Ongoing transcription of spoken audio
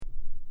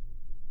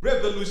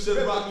Revolution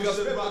rock.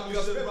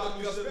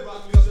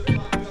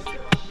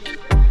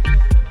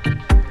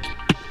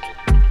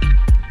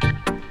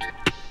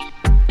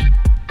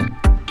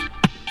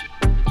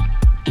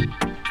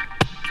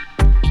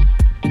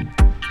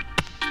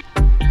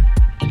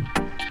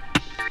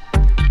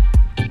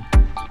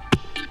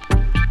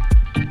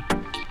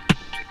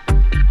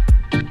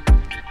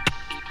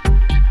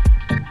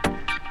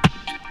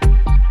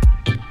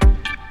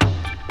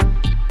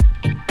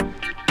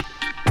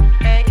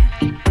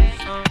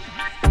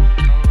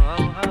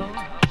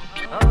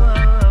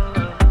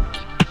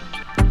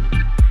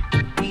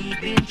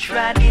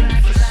 Trying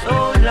for so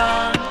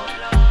long,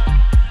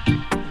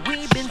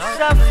 we've been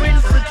suffering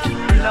for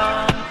too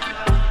long.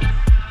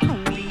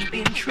 We've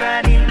been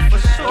trying for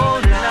so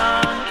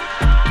long,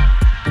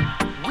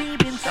 we've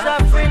been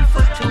suffering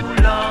for too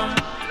long.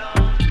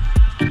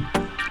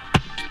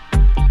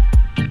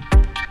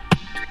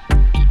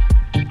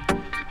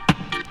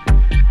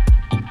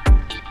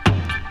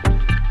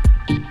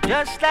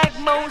 Just like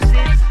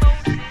Moses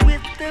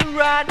with the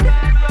rod,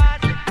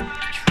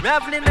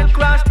 traveling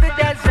across the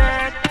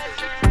desert.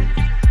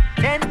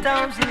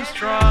 10,000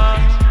 strong.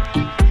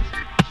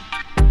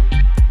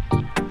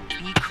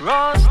 He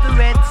crossed the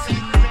Red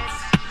Sea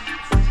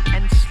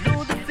and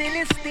slew the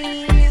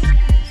Philistines.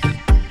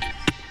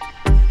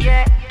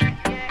 Yeah.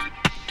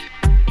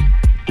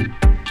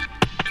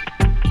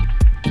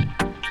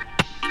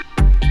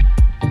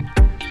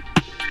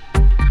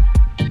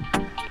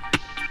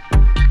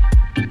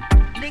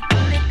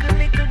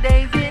 Little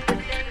David,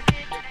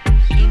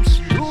 he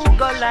slew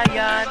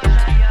Goliath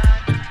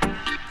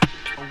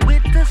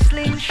with the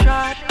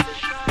slingshot.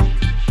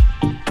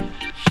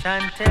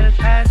 Chantel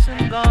passed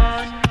and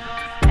gone,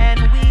 and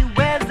we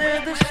weather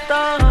the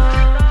storm.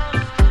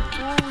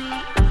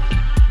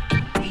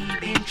 We've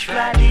been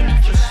trying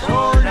for so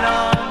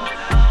long,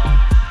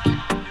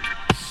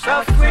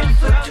 suffering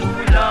for too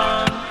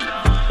long.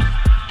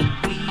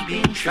 We've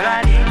been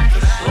trying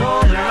for so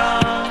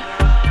long,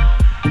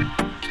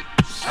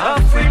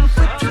 suffering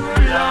for too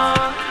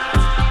long.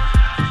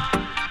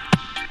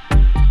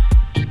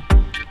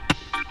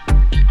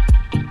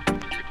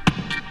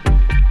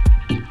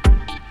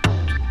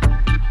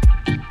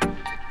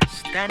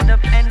 Stand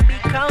up and be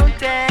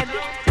counted.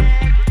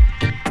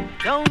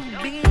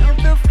 Don't be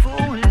the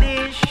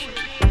foolish.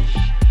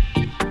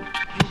 You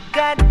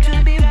got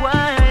to be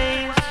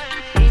wise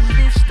in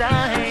this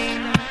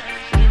time.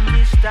 In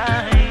this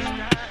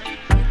time.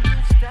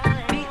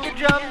 Beat the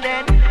drum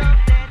then.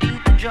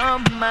 Beat the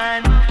drum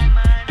man.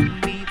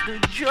 Beat the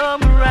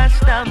drum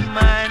Rasta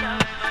man.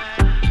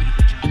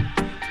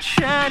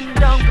 Chant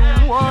down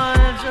the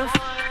walls of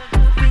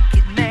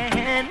wicked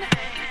men.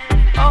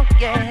 Oh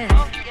yes.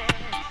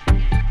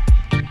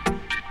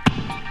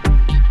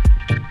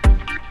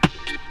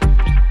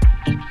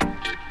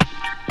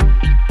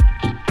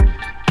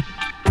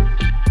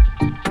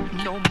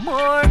 No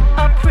more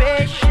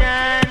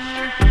oppression,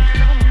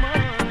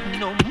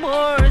 no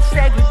more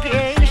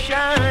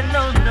segregation,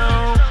 no, no.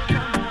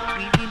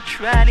 We've been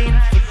trying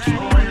for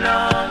too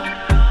long,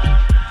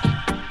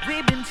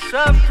 we've been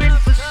suffering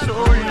for so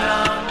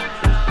long,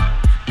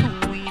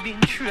 we've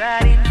been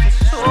trying for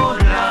so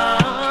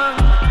long,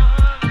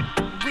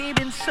 we've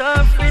been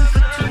suffering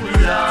for too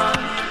long.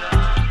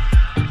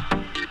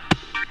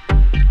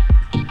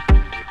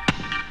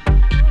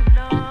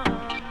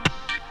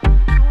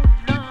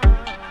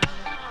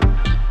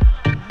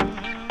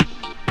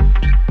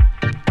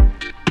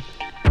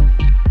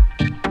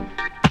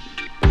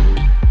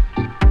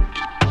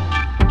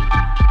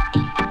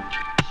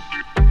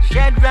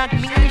 Shadrach,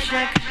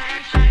 Meshach,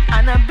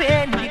 and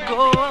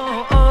Abednego,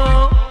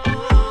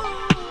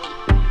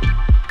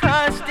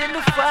 cast in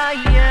the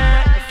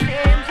fire, the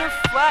flames of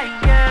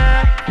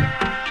fire,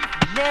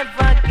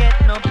 never get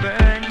no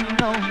burn,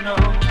 no, no.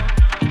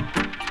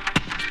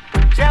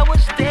 I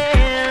was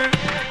there,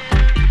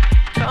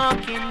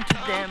 talking to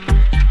them,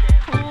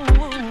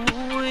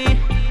 ooh,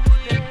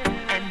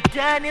 and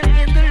Daniel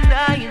in the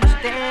lion's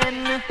den,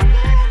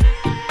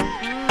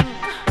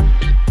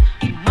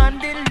 man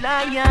the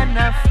lion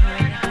of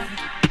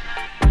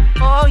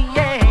oh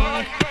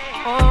yeah,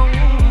 oh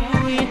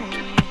yeah.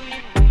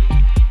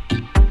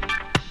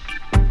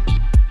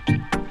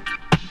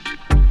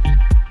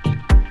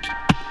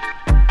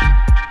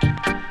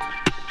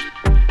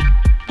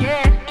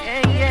 Yeah,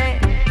 yeah.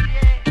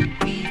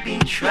 We've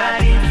been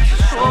trying for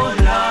so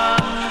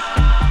long,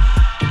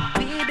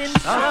 we've been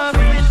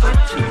suffering for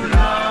too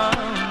long,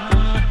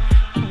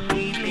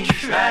 we've been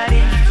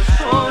trying for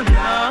so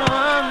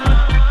long,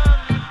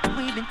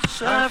 we've been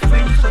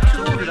suffering for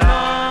too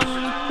long.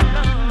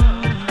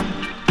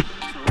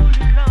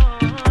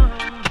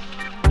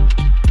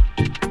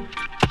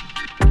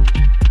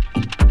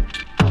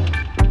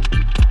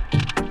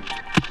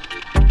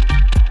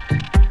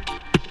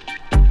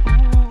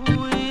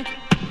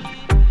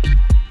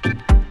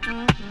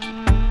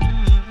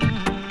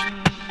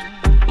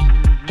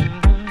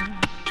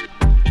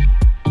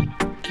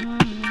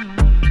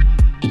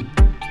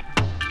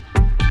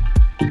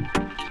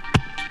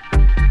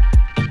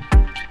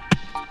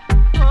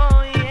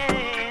 Oh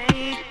yeah.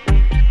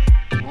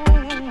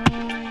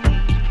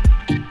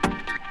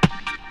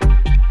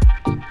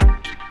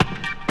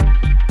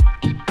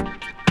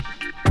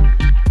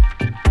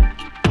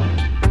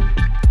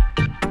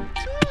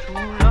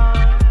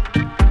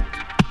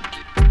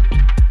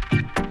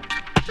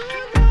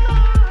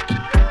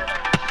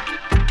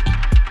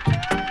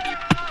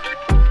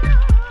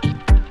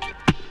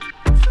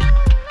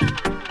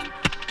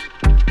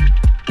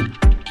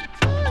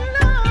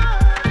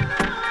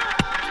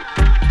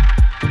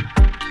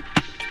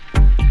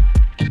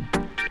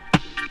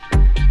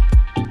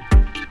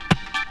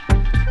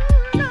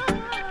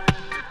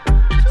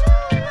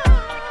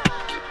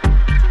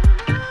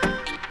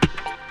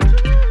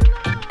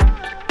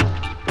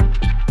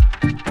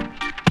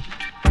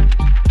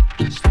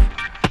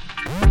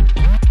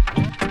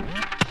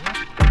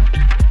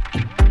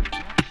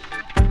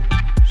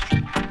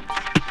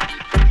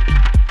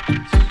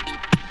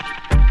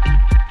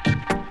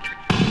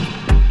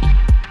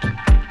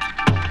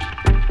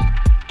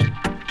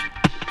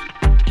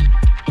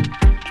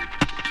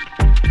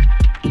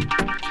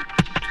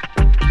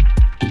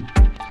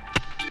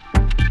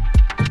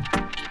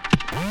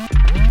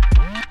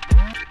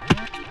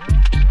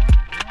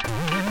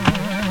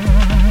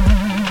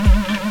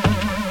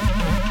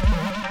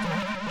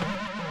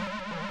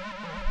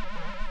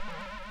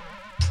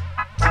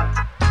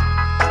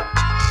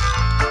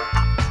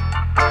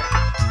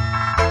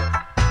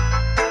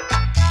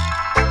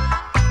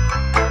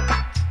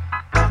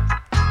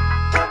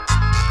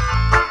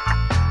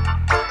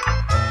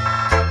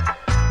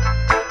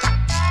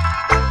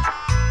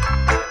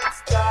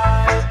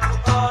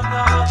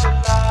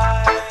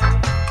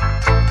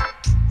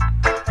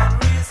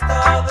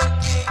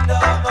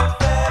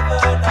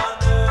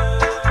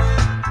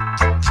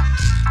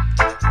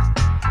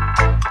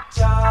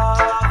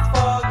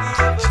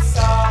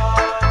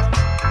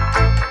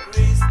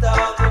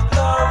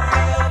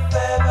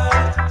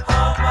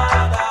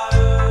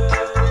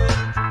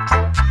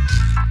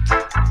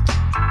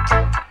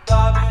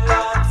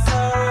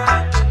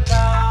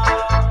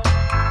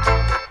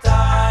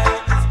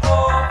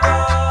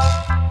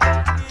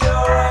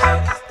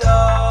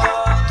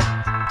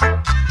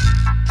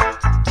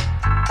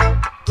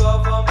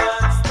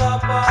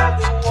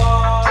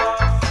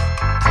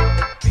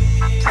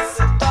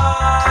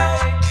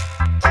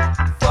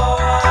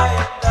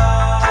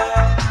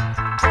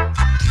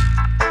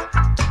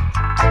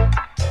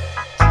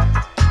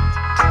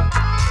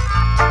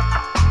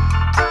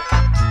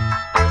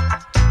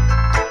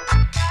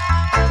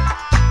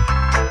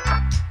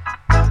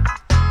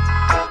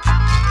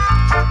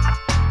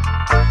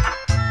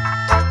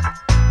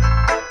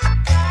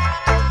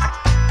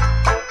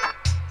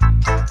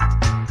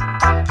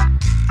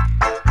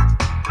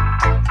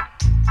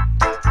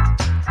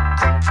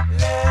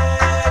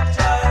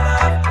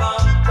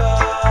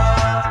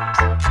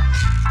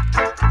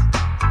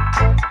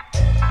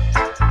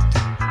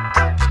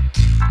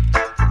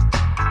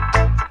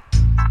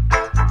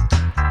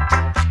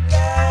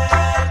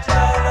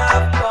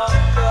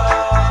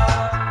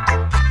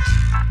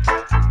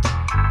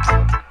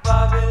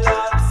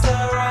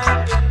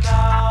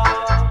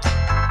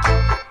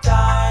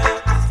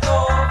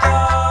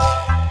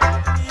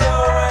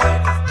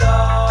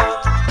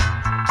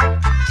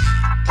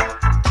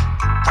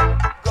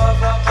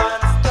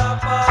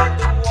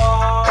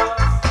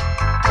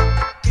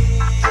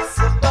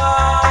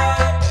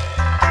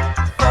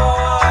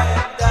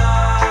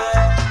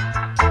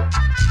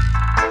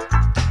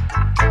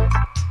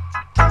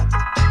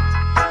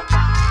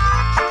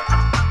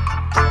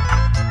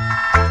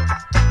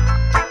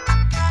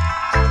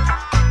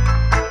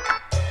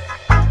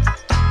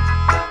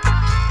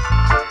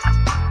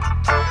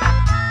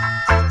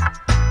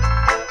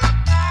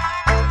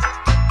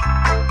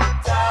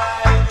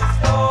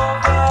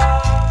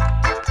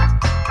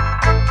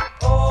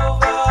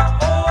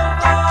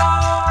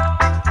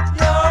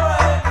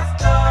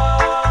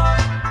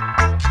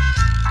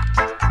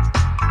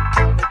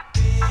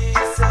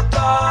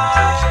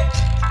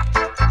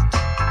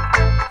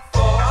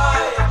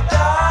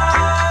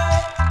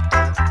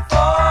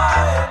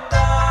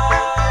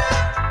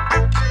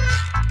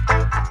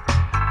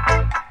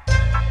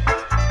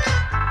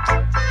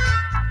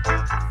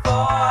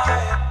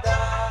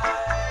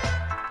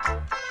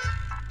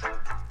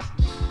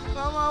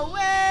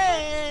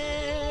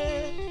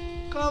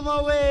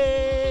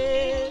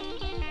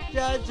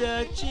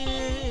 Jaja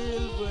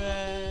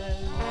children.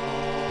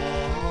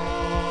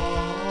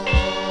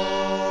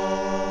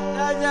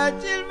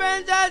 Jaja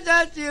children,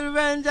 Jaja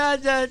children,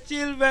 Jaja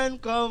children,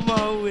 come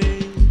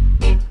away.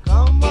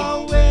 Come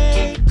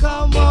away,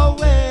 come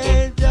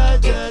away,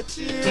 Jaja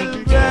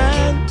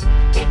children.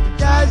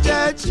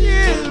 Jaja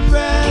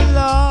children,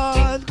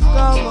 Lord,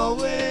 come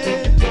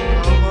away.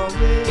 Come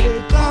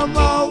away, come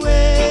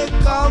away,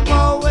 come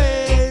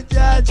away,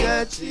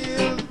 Jaja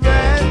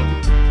children.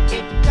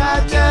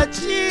 Jaja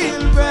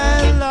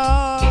children,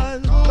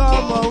 Lord,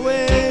 come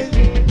away.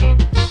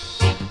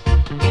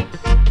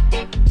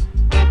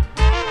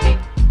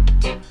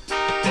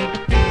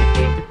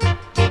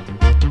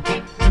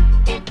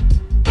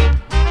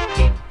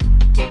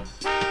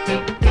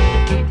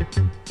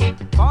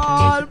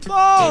 Paul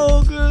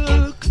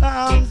Bogle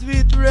comes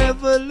with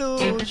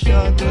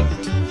revolution.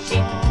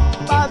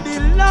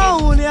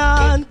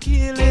 Babylonian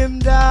kill him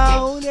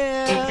down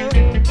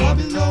here.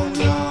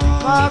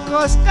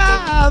 Marcus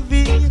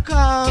Garvey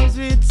comes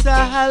with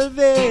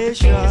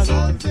salvation.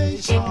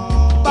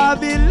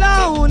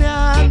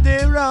 Babylonian,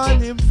 they run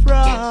him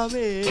from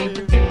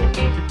here.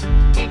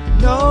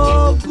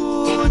 No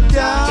good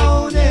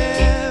down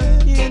here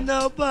in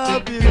no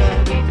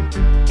Babylon.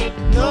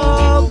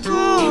 No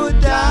good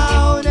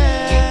down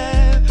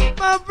here,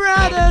 my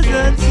brothers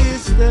and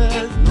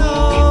sisters.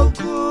 No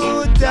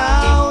good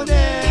down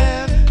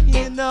here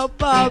in no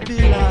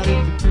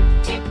Babylon.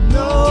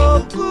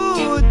 No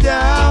good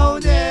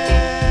down there.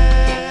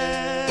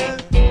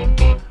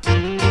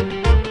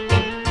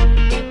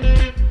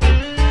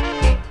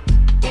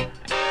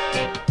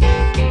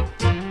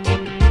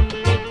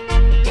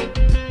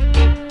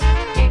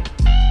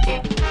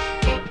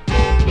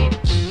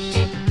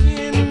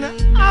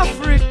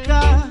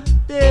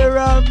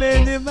 are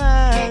many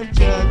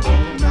mansions,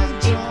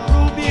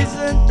 rubies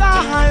and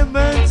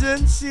diamonds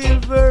and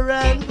silver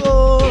and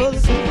gold.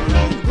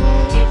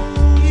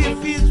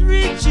 If his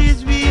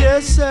riches we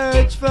a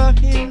search for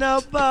in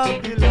a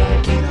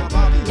Babylon,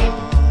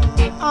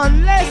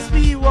 unless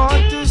we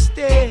want to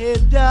stay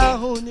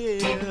down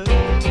here.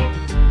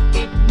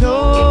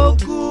 No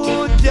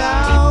good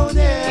down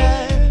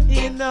here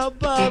in a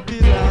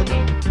Babylon.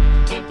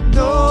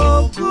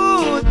 No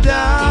good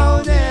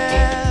down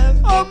here.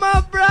 Oh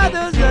my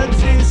brothers and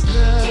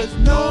sisters,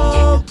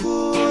 no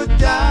good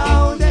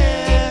down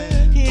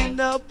here in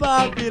a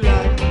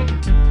Babylon.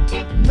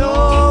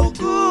 No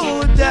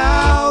good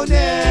down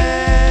here.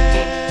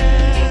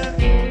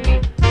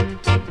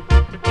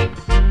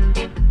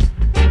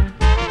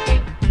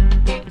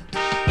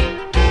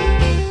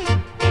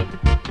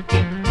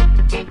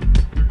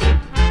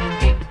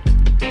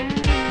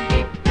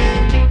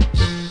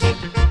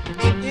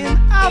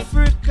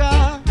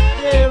 Africa,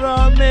 there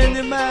are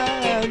many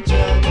mansions,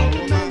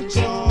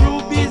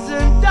 rubies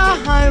and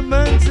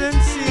diamonds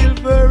and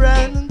silver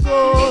and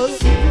gold.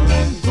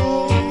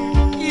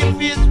 If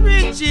his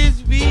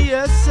riches we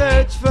a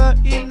search for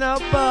in a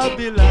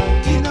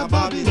Babylon,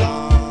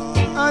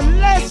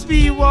 unless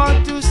we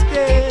want to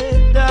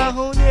stay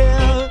down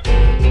here.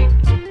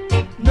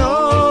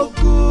 No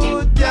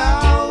good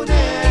down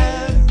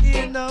here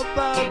in a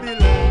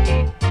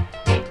Babylon.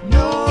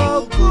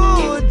 No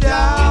good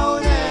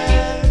down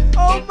here.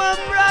 Oh my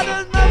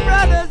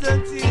brothers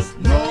and sisters,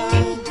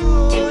 no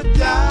good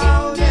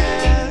down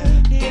here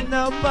in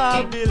a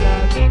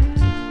Babylon.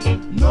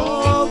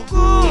 No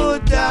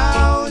good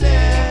down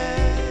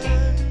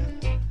here.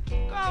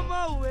 Come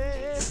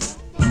away.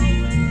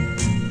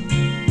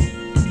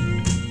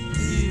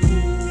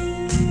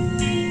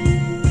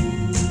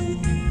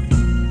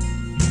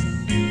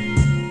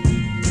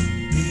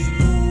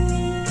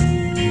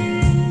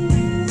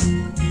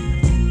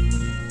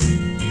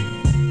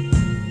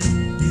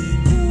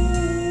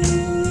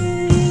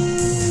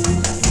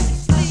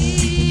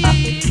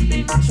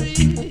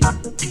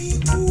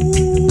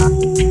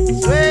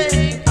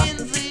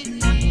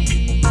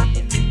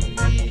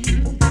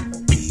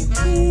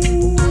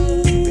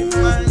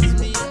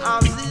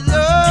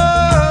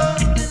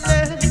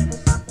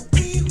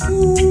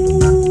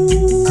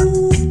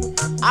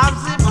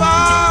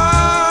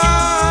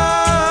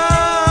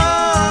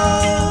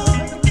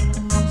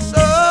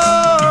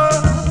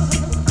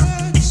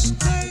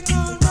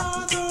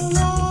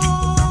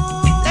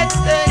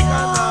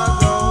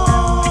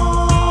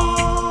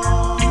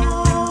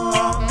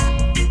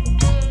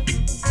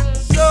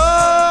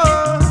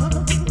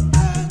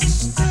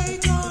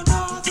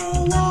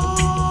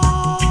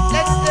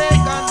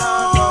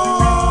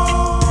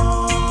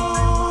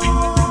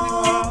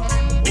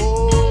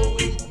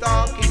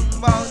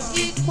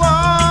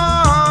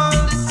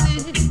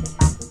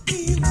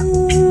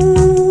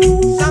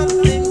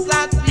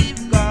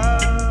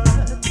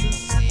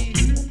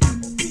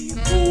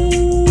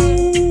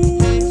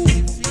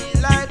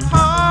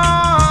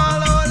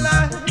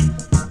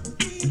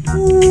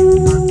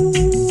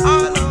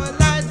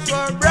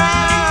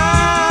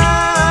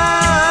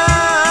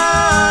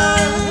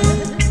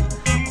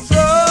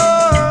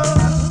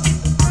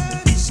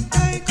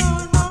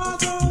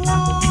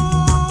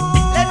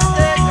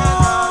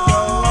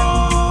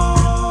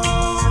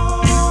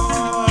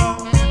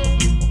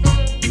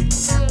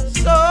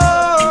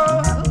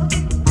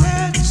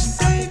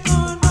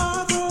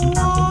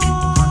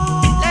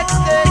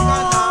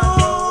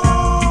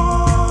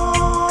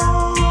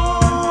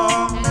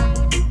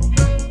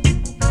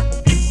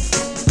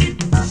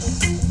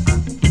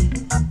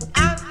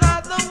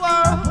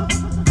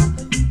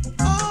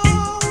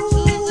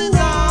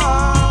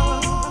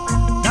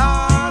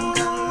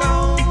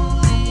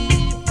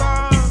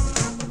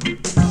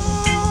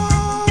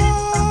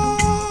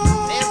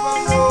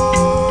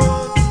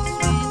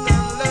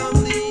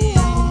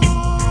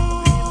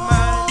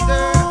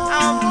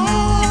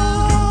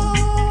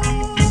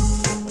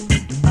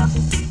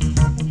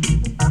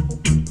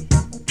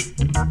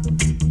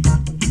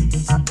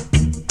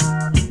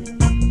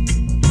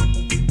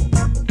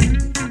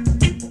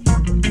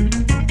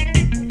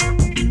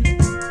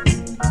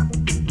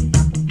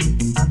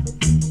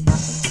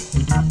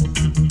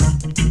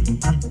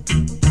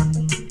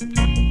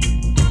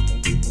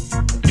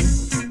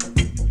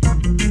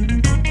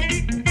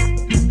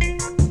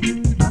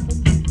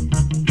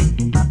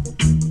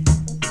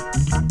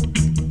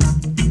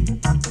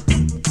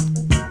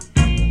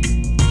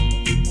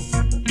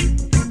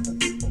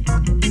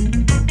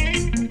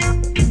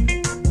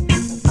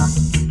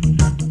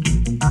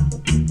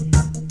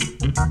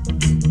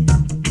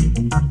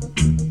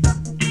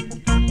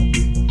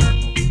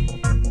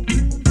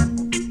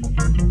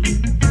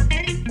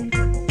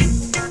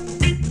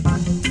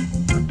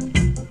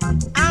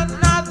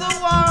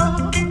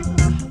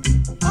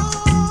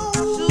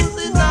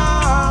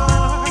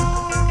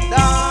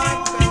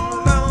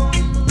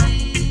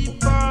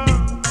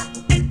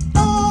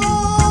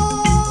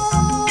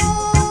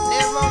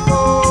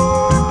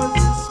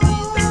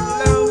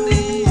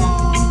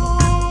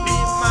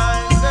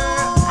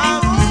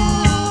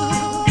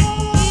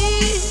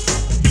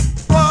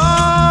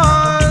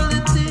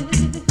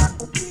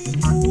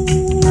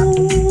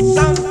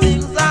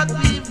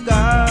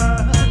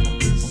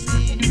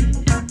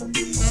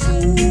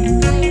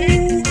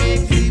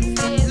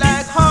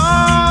 Like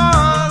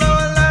all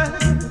our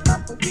lives,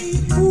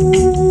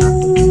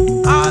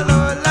 all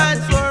our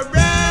lives were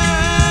bright.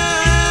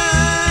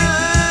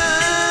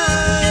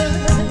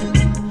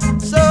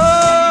 So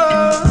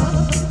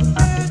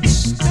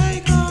let's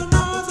take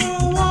another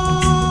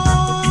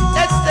walk.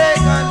 Let's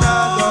take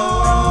another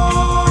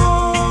walk.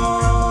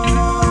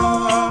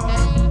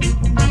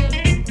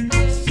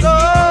 So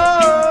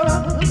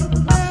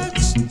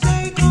let's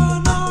take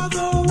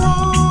another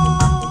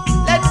walk.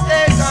 Let's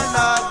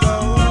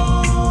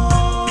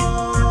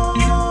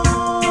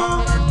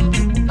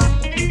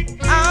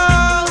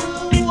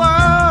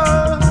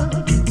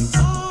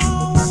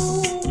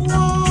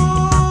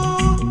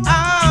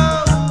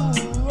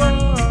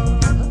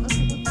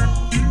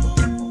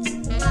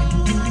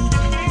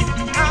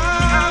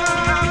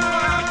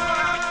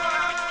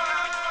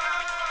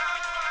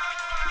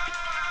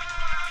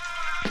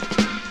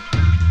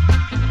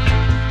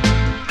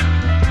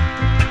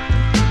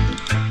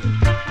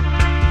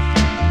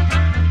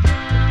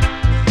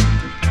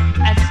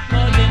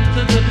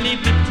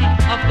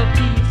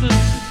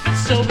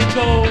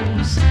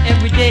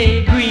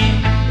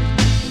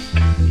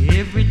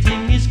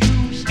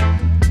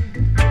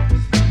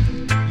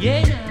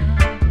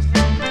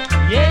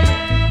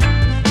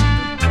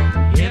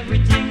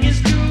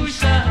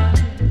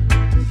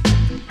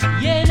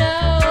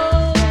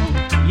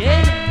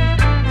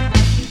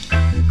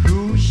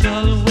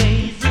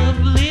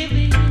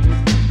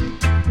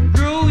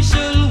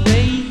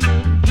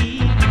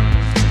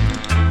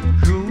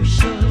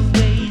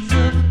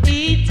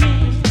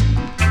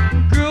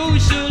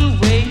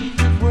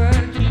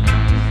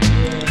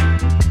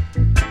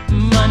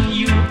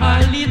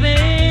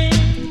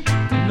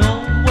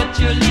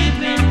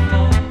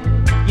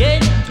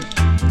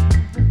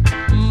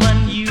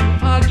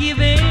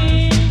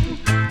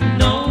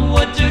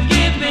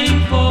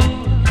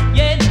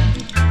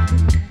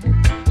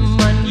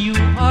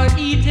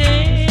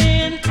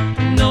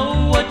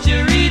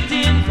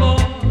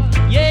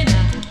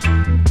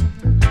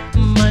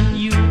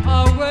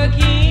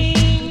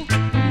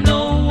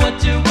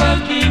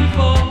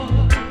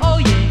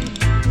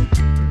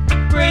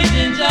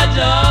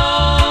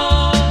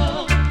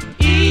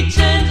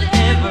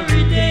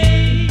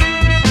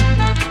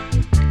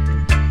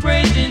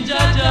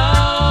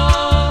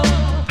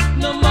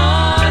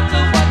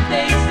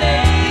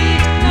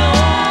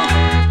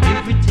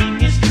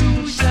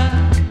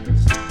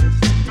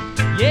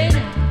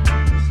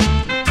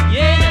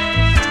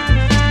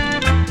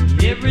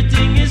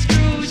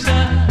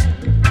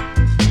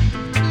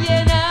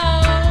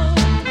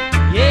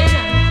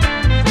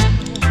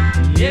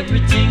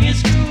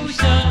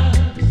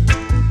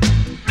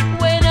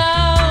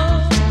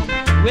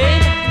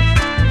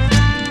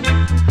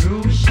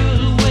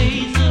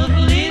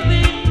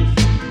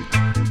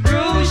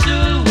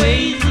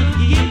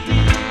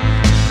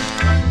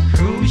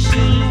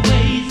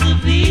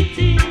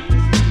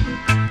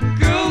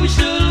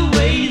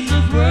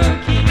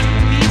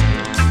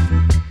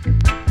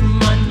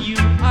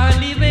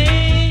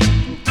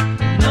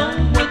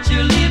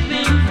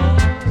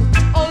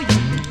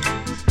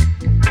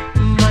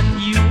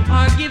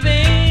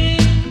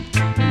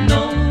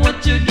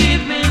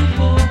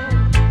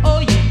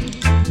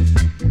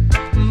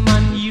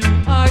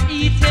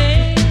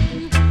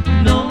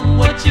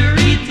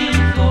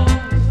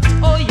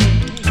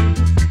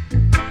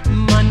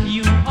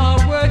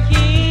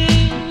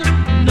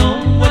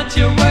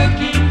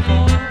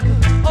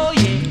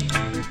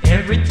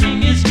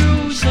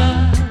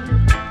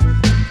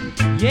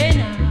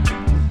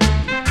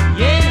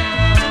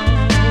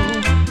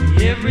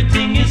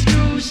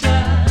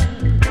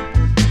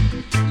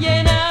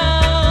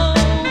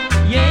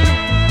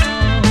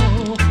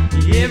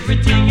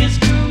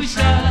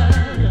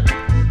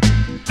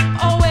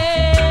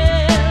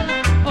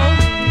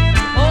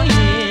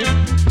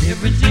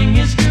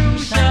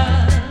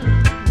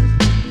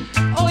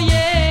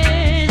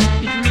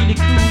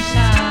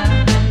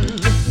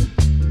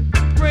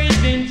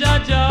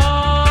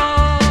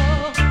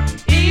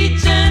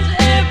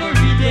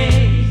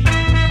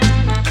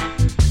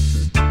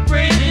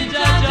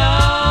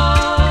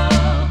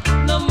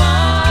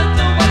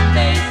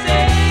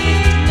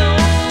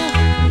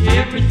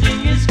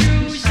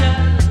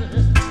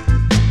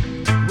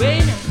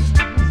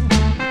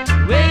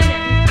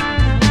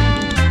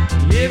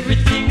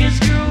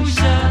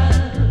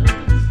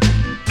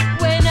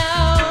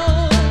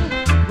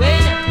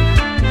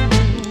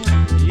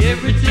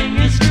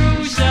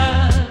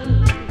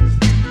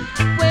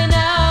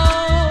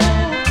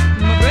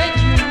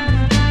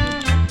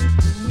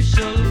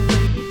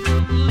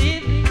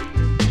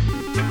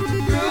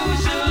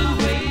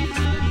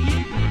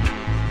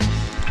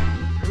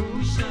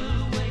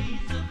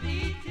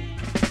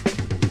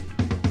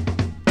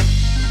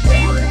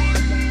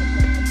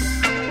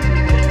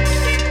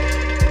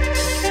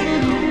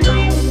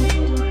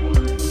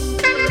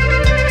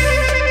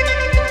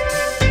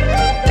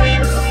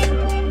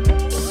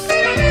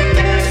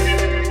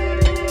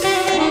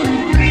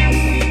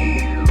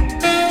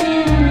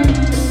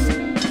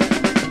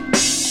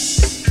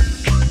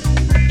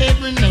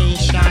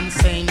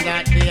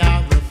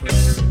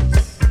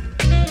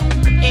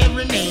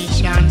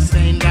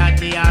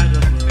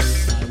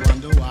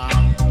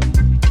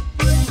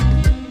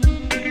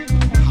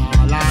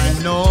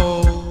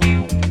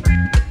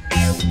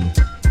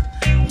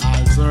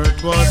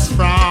was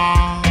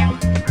wrong.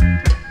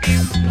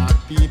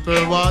 Black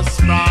people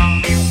was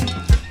wrong.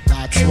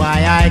 That's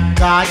why I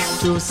got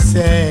to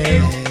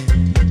say,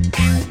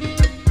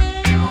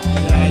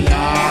 yeah,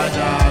 yeah,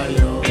 yeah,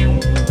 yo.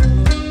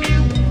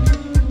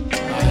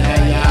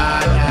 Yeah, yeah,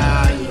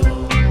 yeah,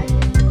 yo.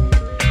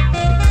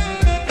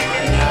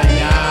 Yeah,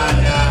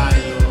 yeah, yeah,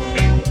 yo.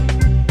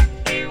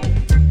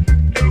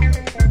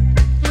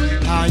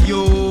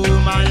 Ayo,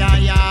 my ya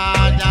ya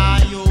da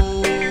yo.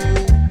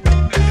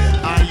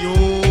 Ayo,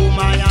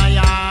 my ya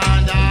ya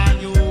da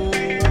yo.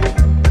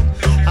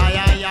 Ay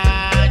ya ya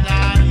da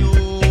yo,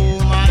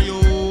 my yo.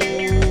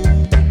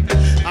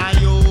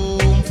 Ayo,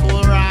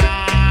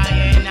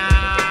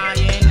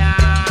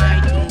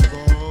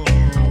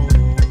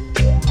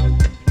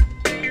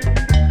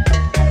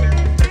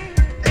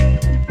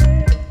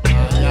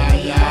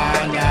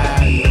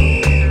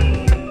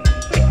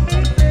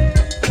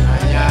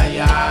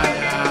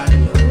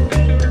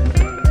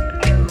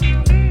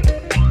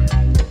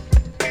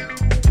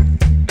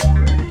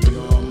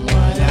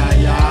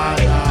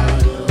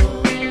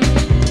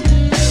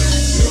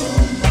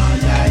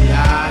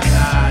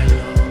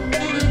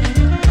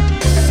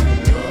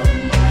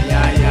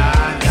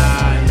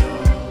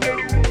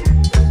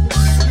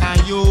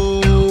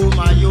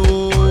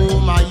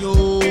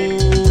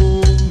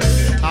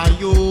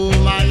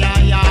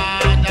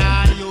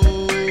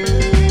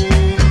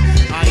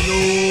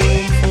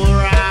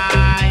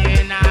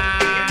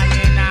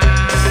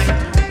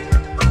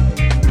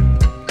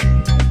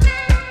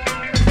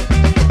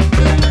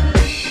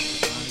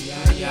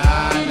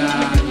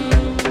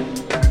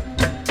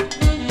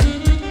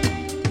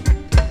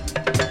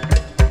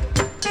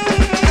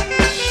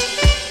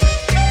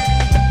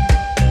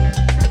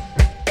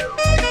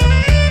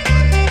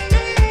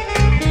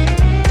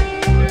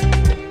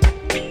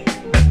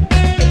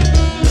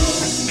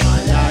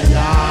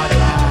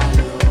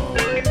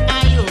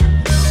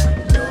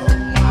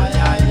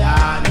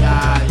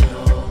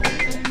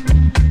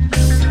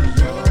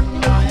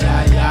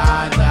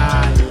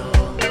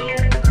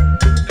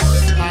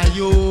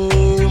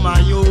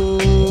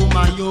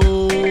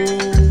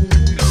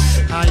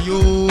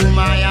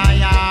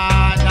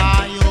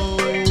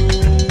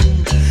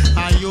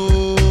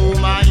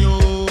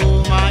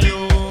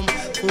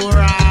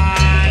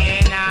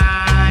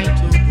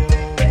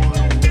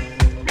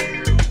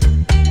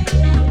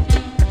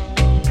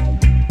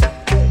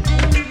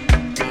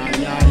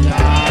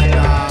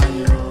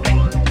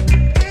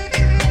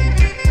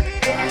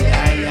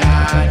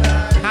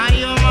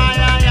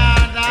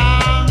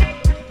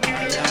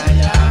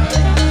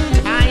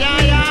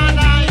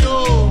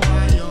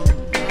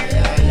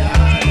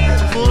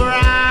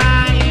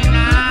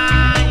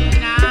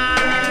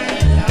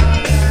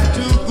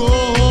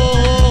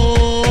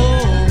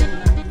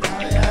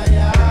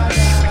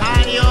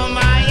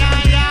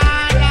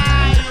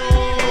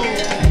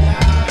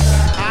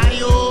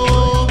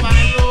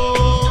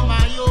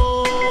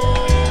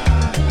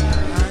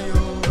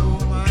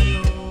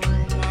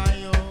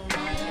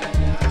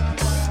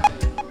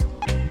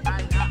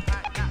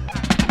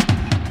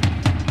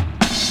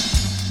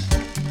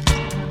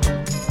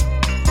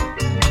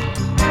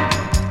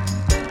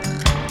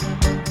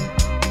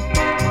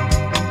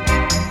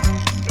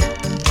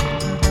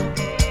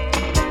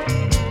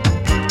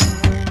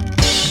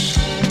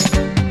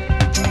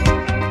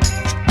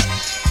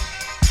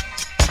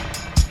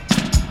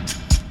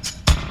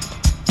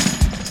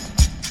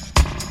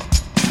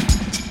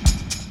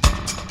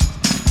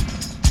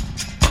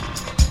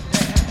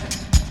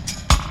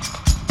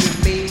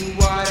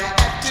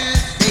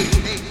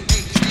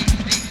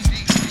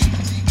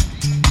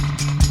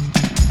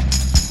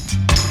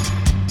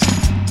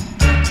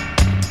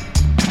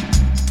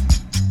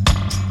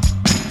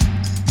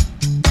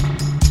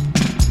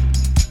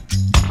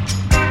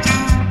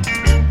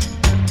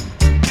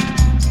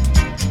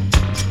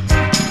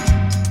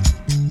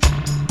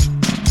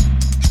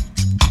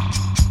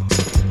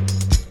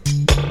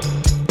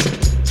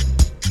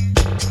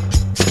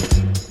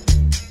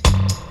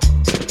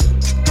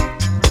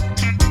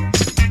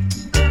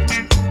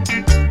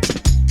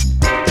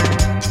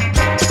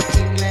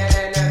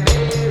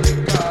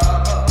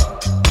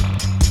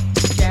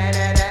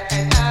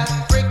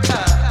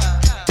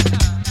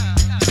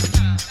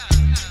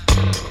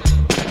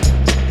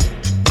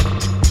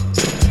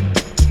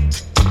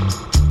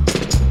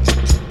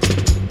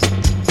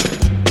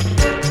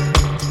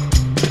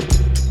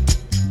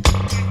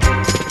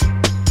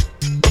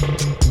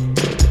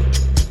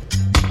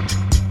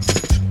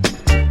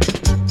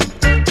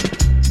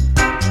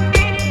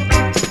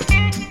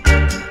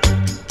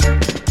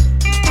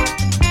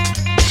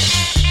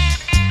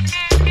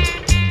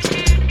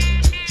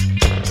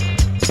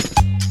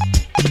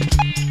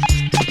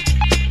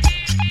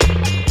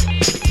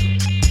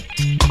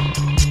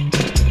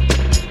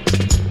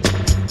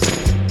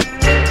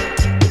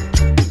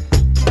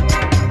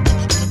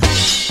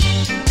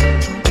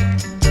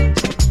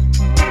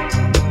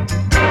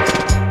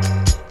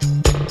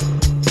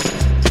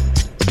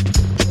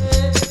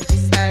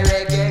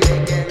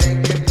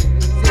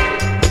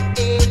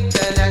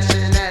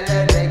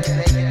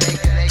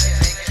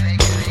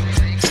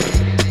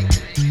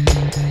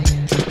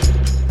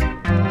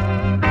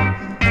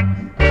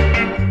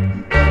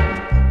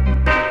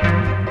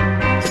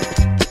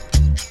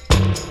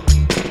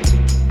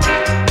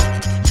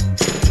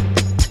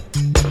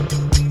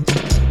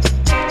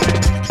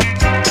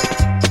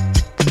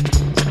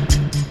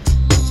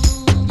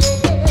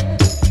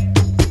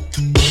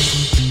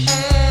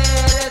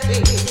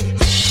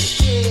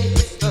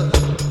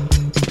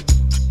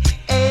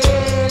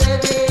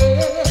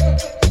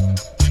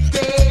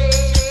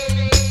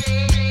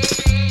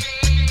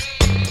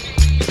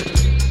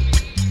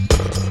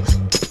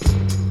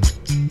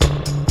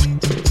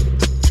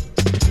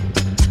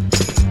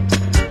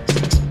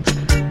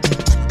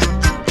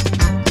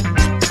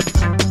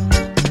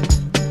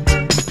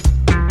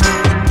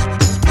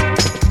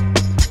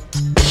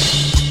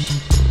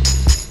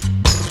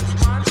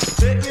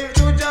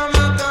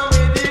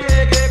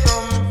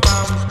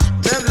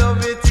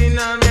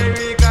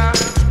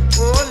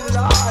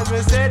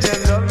 them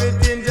love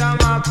it in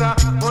Jamaica,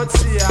 but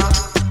see ya.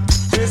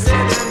 Me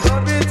say them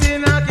love it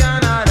in a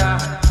Canada.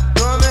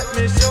 Don't let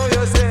me show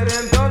you, say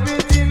them love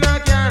it in a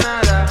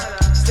Canada.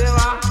 Say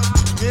what?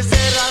 Me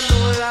say that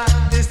know that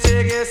this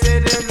reggae, say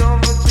them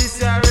love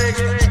this a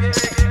reggae.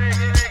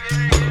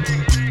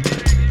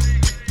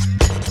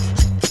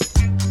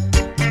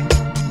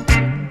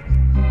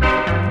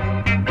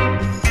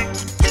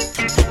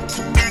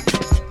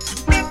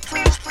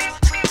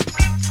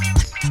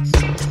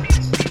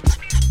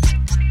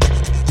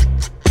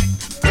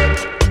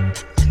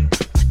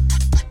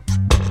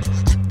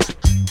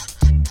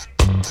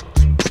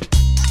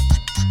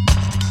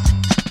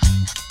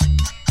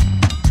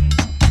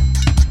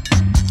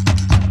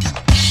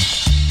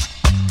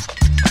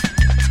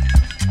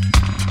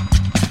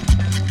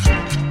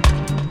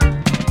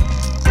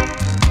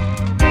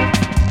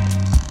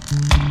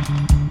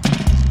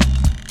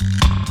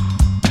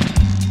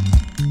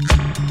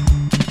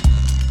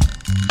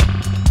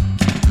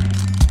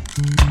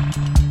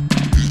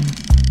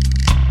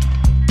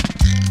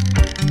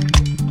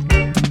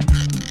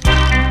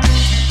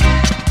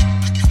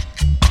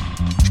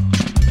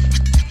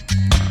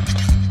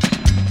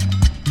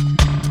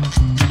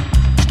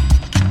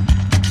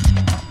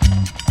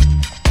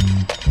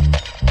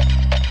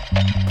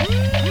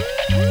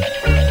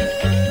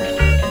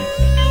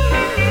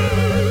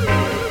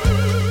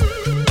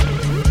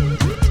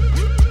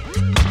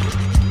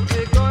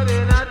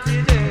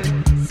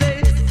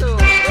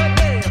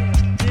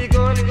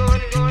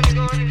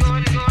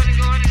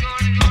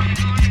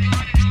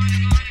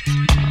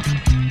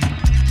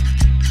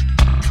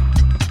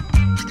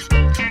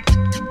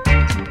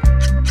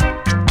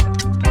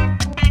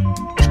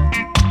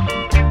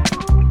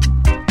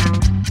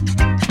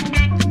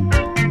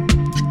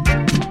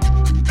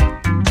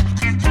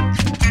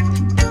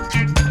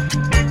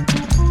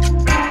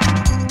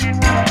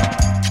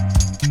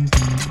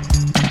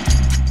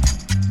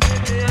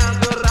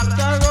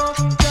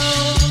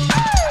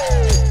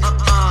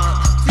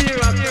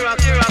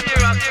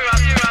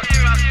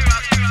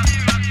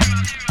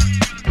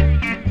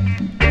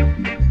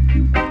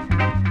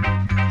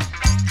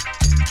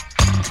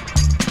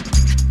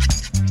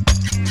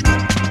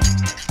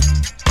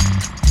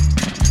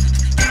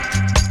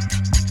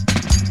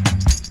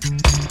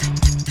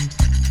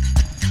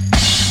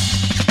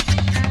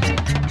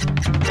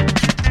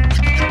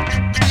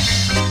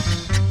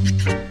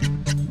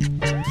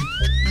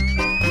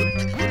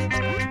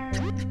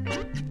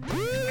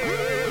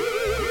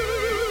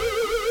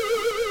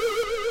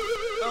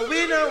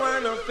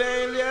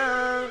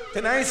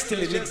 Tonight still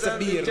it's a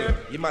beer.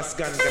 You must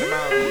go and get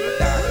married with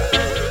that.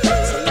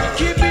 So long.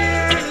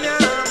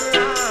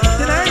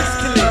 Tonight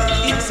still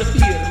it's a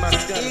beer. You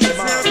must go and get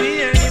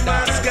married. You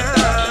must go.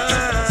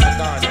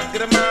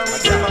 Get a man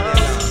with the man.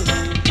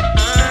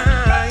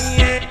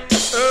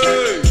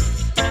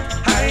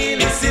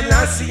 Haile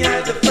Selassie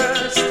the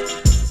first.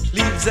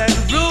 Lives and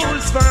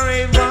rules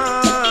forever.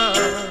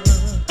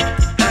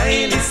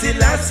 Haile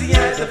Selassie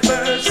the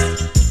first.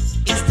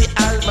 Is the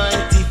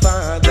Almighty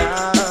Father.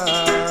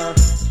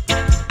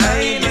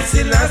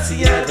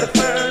 Selassie the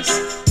first,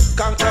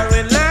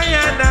 conquering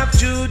Lion of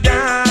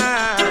Judah.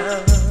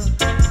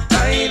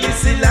 Haile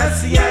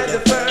Selassie the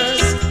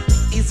first,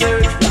 is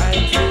earth's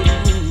rightful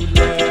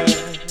ruler.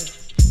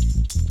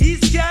 He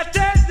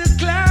scattered the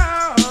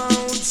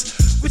clouds,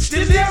 which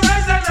still there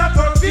was an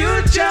upper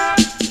future.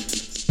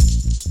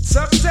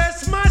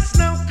 Success must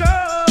now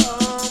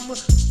come,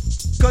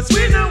 cause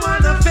we don't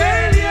want a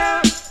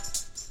failure.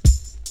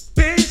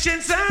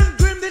 Patience and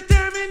grim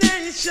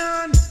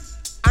determination,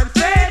 and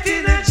faith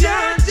in a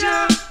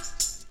Georgia.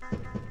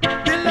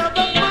 The love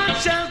of man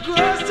shall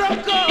grow so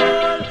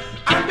cold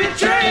and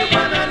betray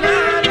one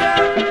another.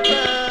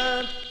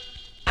 But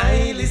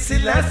Haile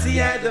Selassie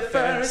the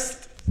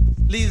first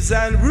lives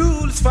and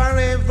rules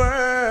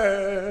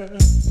forever.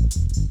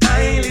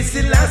 Haile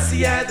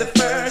Selassie the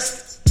first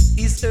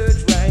is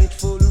earth's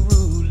rightful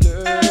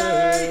ruler.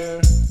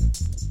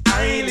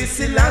 Haile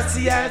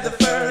Selassie the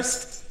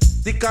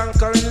first, the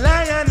conquering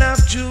Lion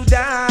of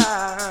Judah.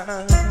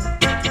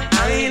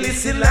 Haile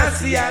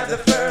Selassie the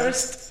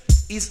first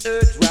is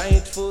earth's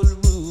rightful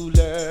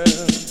ruler.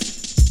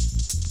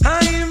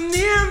 I am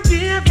named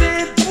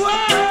David,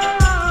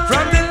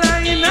 from the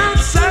line of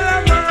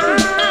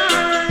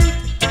Solomon.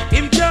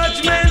 In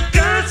judgment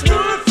cast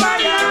more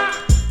fire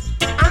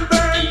and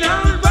burn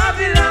down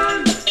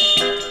Babylon.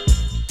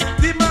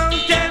 The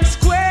mountains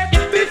quake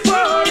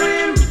before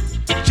him.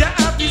 Jah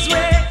have his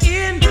way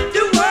in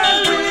the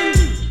whirlwind.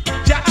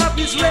 Jah have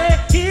his way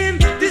in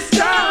the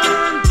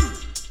storm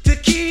to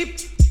keep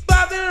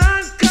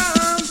Babylon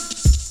calm.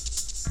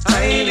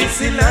 Haile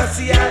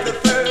Selassie the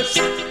first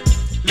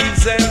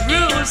lives and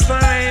rules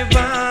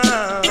forever.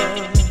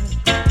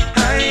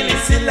 Haile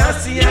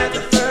Selassie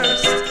the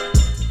first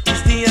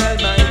is the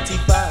Almighty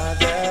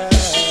Father.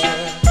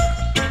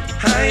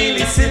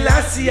 Haile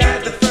Selassie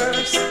the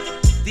first,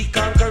 the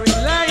conquering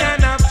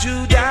Lion of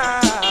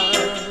Judah.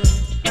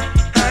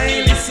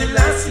 Haile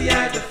Selassie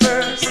the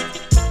first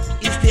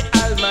is the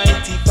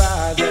Almighty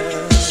Father.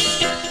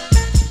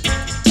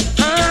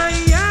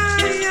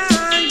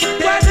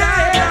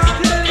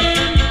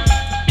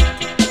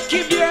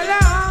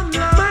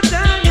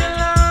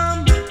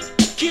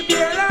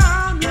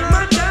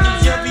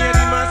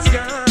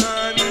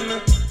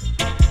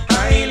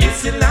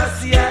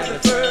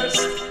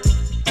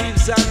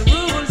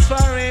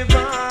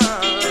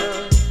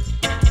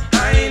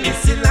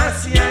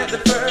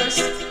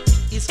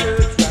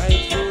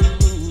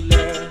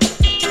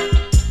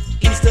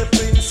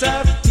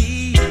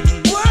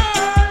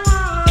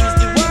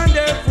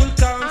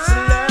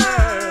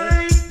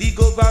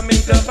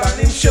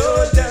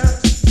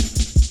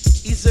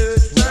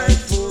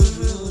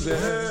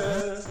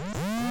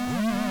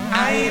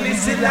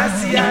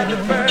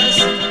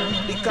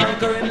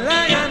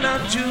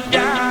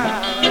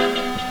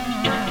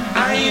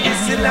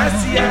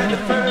 Selassie the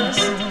first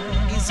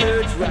is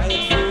earth's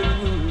rightful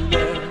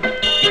ruler.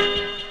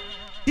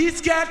 He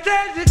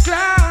scattered the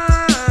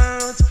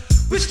clouds,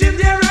 which them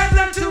their rise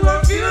up to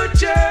a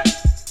future.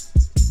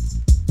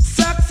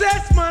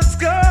 Success must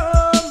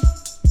come,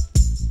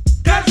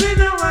 'cause we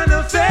don't want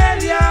no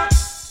failure.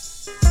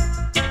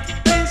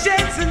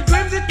 Patience and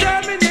grim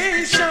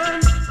determination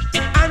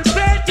and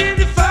faith in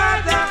the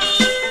Father.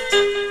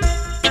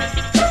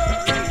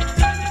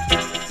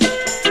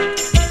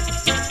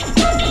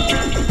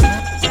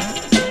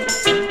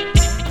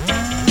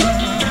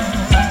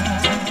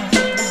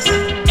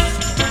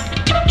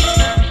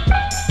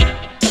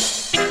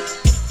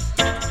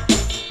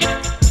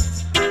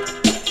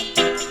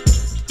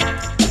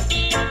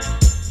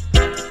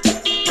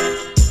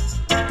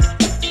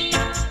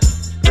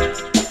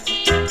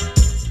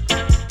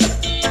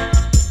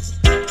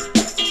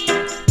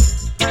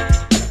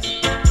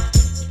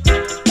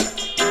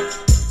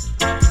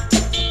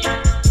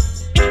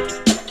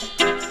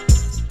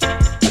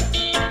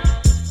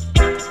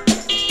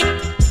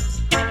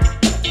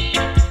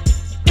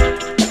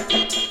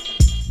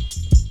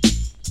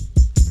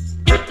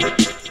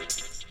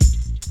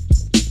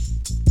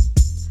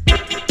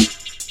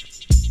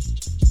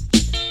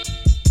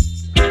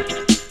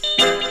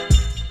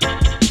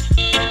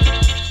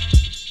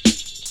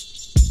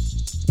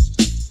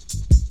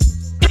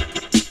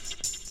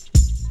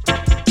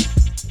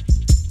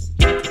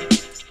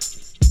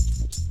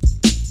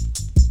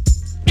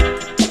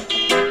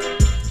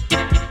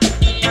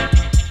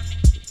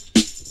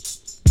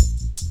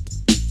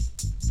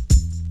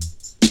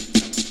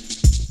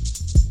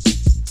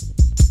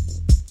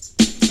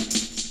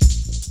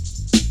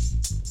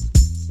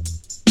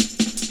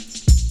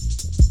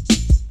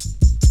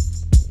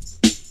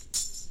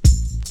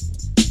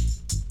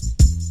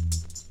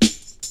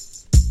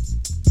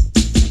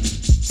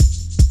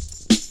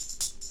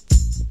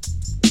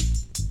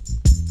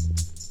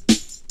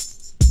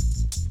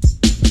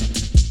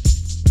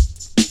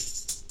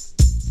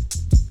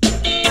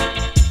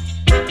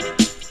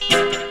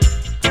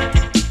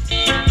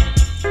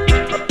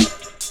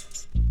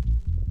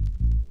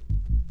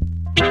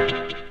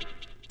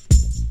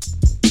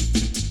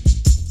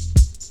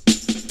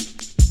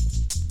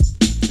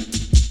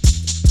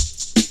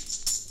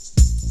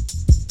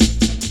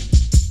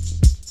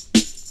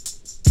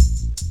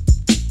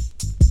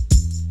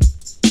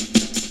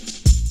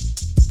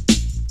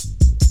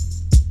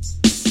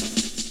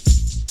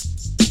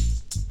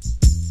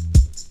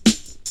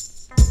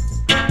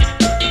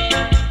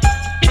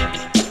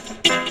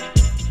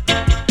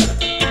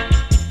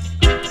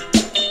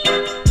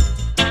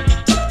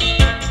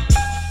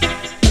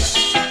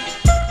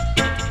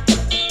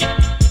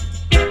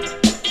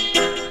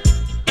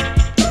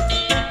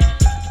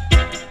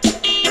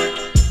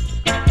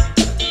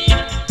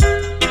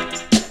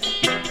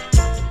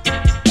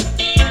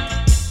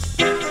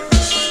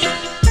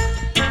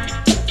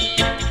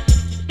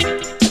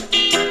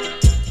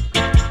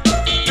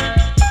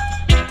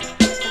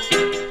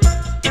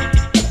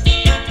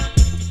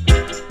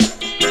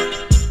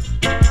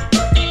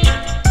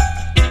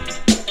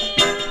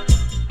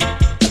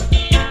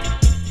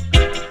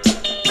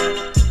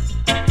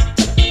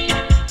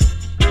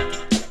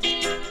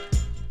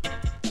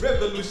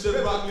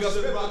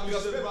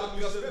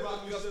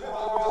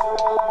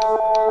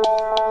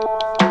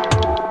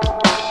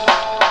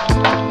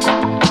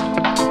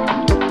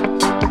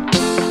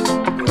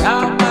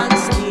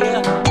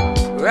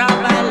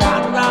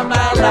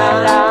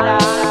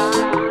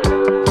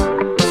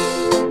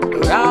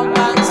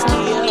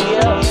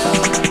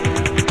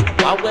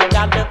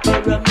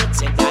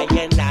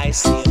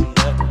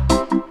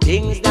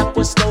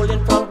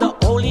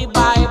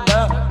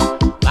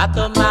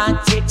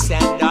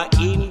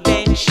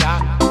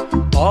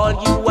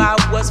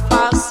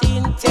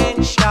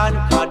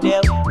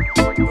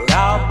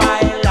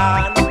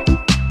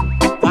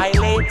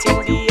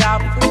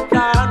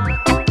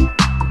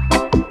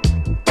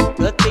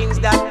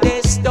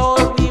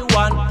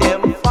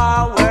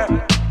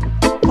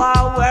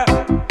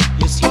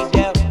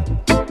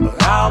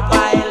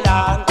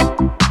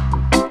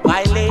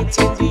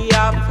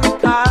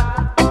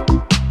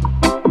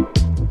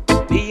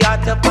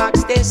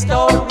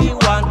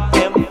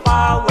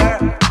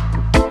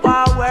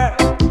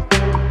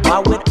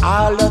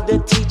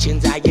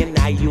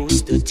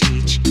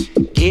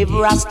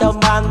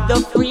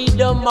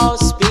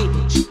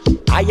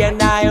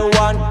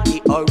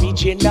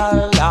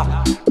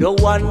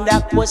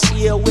 Was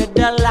here with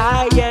the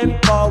lion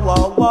power.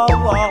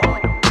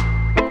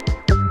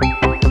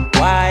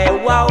 Why,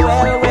 well,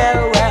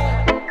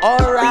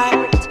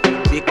 alright,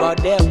 because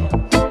them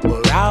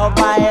were out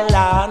by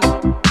land,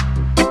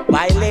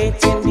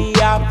 violating the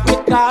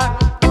African.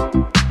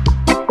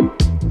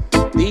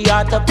 The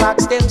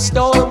artifacts them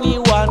stole, we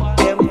want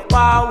them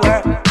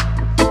power.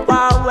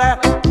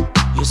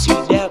 You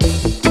see them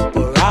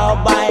were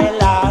out by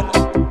land,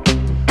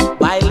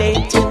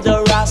 violating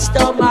the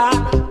Rasta man.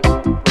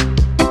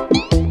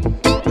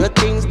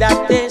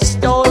 That they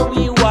stole,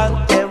 we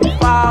want them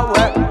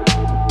power.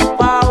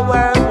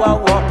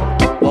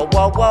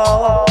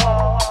 whoa.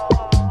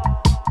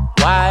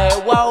 Why,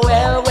 whoa,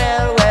 well,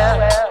 well, well.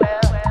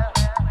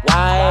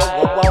 Why,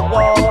 whoa,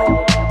 whoa,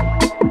 whoa.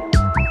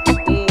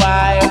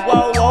 Why,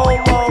 whoa, whoa,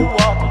 whoa,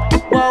 whoa,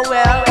 whoa,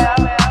 well.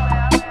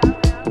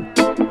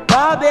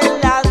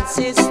 Babylon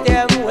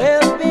system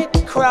will be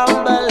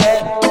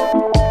crumbling.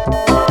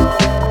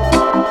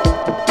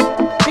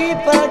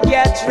 People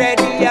get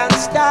ready and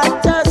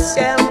start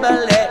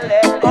assembling.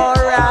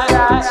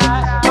 Alright.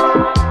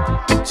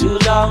 Too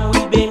long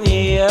we've been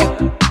here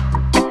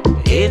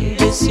in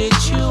this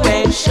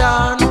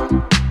situation.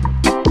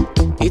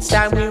 It's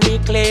time we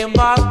reclaim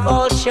our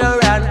culture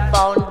and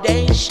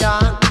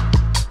foundation.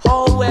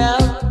 Oh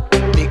well,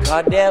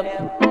 because them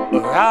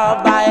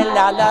raw by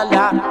la la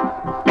la,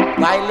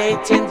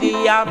 violating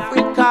the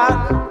African.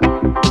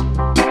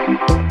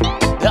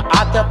 The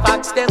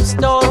artifacts them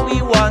stole,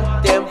 we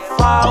want them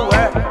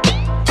forward,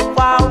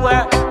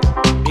 forward.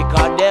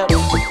 Because them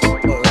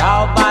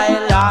raw by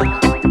la,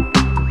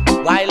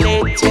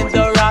 violating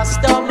the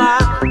Rasta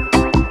man.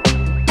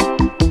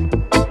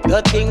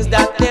 The things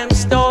that them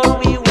stole,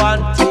 we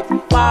want it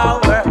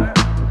forward,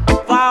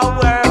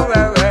 forward.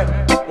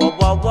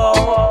 Whoa, whoa,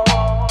 whoa.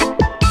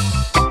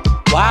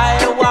 Why,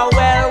 whoa,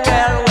 well,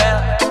 well, well.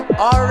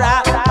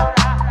 Alright.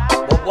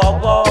 Whoa,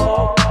 whoa,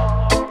 whoa.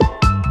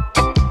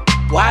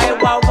 Why,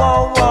 whoa, whoa,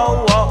 whoa,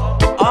 whoa.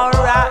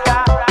 Alright.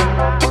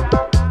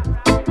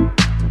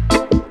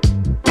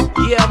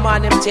 Yeah,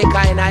 man, them take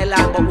an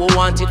island, but we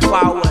want it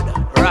forward.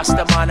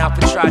 Rasta man have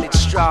to try it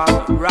strong.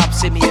 Rap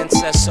Simeon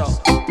says so.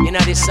 In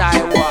the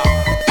sidewalk,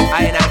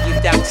 I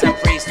give thanks and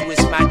praise to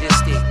His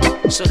Majesty.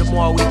 So the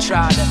more we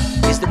try,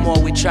 is the more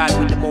we try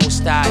with the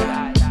Most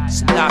High.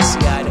 Selassie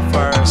I the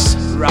first.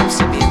 Rap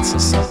Simeon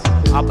says so.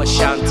 Abba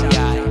Shanti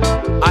I.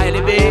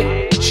 Aile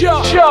be.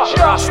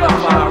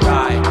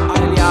 Rastafari.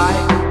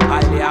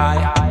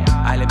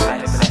 Aile be.